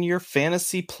luck in your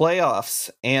fantasy playoffs.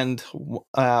 And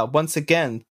once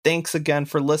again, thanks again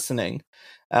for listening.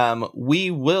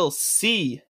 We will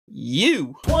see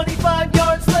you 25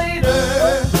 yards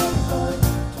later.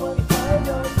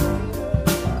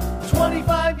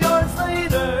 25 yards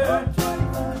later.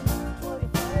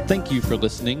 Thank you for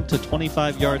listening to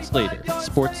 25 Yards Later,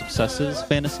 Sports Obsessives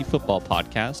Fantasy Football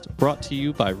Podcast, brought to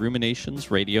you by Ruminations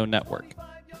Radio Network.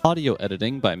 Audio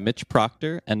editing by Mitch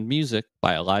Proctor and music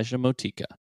by Elijah Motika.